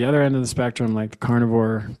have like the other end of the spectrum, like the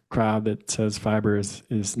carnivore crowd that says fiber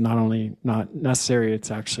is not only not necessary,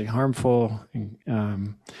 it's actually harmful.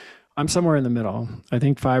 I'm somewhere in the middle. I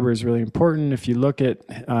think fiber is really important. If you look at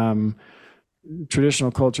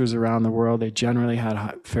traditional cultures around the world, they generally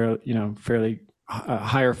had fairly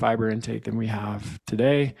higher fiber intake than we have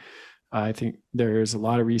today. I think there's a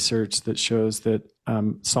lot of research that shows that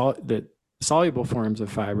that soluble forms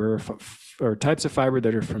of fiber or types of fiber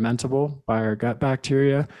that are fermentable by our gut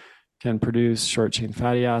bacteria can produce short chain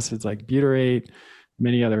fatty acids like butyrate,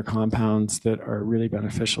 many other compounds that are really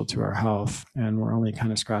beneficial to our health. And we're only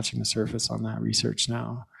kind of scratching the surface on that research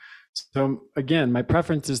now. So again, my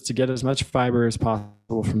preference is to get as much fiber as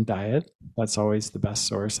possible from diet. That's always the best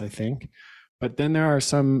source, I think. But then there are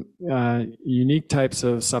some unique types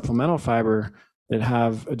of supplemental fiber that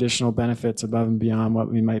have additional benefits above and beyond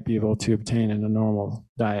what we might be able to obtain in a normal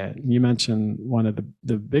diet. You mentioned one of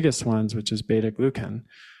the biggest ones, which is beta glucan.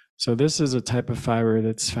 So this is a type of fiber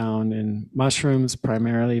that's found in mushrooms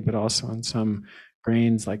primarily, but also in some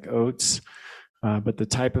grains like oats. But the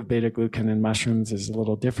type of beta glucan in mushrooms is a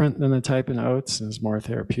little different than the type in oats and is more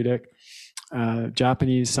therapeutic.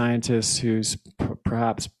 Japanese scientist who's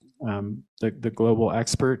perhaps the global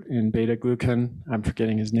expert in beta glucan. I'm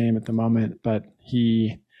forgetting his name at the moment, but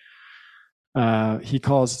he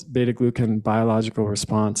calls beta glucan biological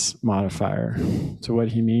response modifier. So what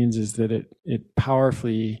he means is that it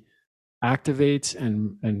powerfully activates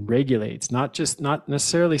and regulates, not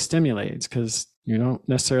necessarily stimulates, because you don't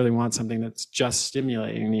necessarily want something that's just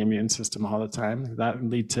stimulating the immune system all the time. That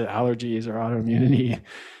would lead to allergies or autoimmunity,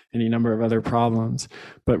 any number of other problems,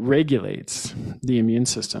 but regulates the immune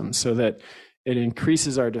system so that it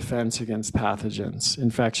increases our defense against pathogens,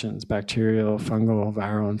 infections, bacterial, fungal,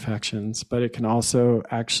 viral infections, but it can also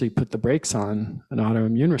actually put the brakes on an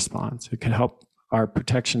autoimmune response. It can help our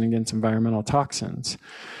protection against environmental toxins.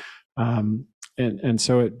 And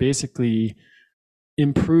so it basically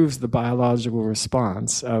improves the biological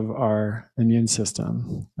response of our immune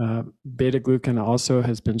system. Beta glucan also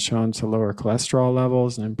has been shown to lower cholesterol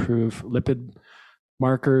levels and improve lipid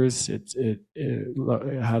markers. It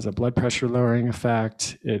has a blood pressure lowering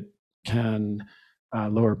effect. It can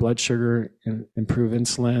lower blood sugar and improve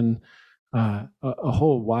insulin. A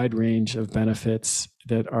whole wide range of benefits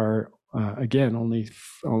that are again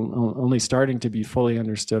only starting to be fully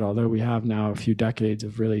understood, although we have now a few decades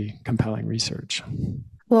of really compelling research.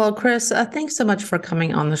 Well, Chris, thanks so much for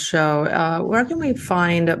coming on the show. Where can we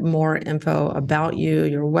find more info about you,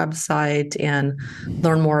 your website, and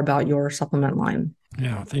learn more about your supplement line?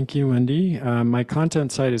 Yeah, thank you, Wendy. My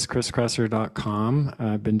content site is chriskresser.com.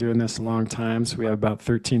 I've been doing this a long time, so we have about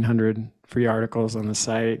 1,300 free articles on the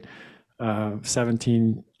site,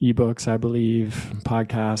 17 ebooks, I believe,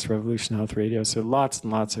 podcasts, Revolution Health Radio. So lots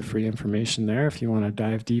and lots of free information there if you want to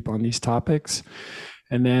dive deep on these topics.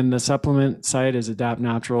 And then the supplement site is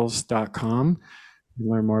adaptnaturals.com. You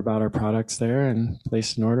can learn more about our products there and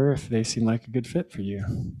place an order if they seem like a good fit for you.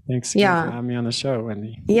 Thanks again for having me on the show,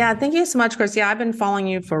 Wendy. Yeah, thank you so much, Chris. Yeah, I've been following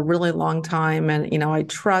you for a really long time. And, I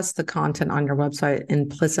trust the content on your website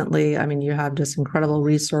implicitly. I mean, you have just incredible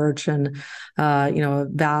research and, a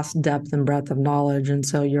vast depth and breadth of knowledge. And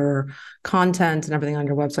so your content and everything on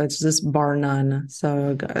your website is just bar none.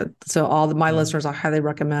 So all my listeners, I highly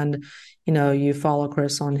recommend you follow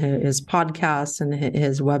Chris on his podcast and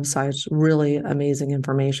his website. Really amazing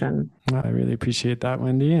information. I really appreciate that,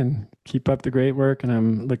 Wendy, and keep up the great work. And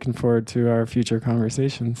I'm looking forward to our future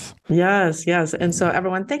conversations. Yes. And so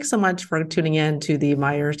everyone, thanks so much for tuning in to the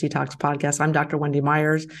Myers Detox Podcast. I'm Dr. Wendy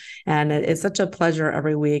Myers, and it's such a pleasure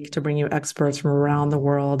every week to bring you experts from around the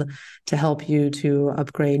world to help you to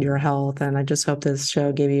upgrade your health. And I just hope this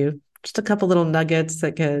show gave you just a couple little nuggets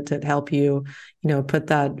that could help you, put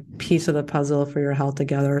that piece of the puzzle for your health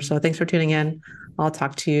together. So thanks for tuning in. I'll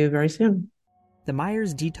talk to you very soon. The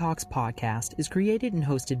Myers Detox Podcast is created and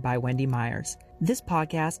hosted by Wendy Myers. This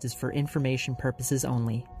podcast is for information purposes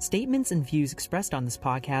only. Statements and views expressed on this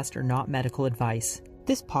podcast are not medical advice.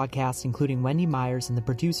 This podcast, including Wendy Myers and the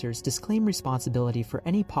producers, disclaim responsibility for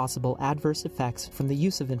any possible adverse effects from the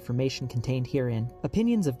use of information contained herein.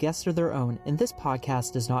 Opinions of guests are their own, and this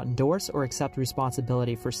podcast does not endorse or accept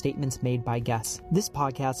responsibility for statements made by guests. This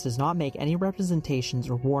podcast does not make any representations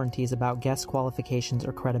or warranties about guest qualifications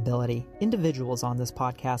or credibility. Individuals on this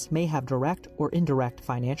podcast may have direct or indirect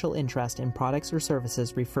financial interest in products or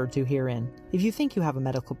services referred to herein. If you think you have a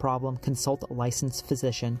medical problem, consult a licensed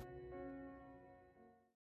physician.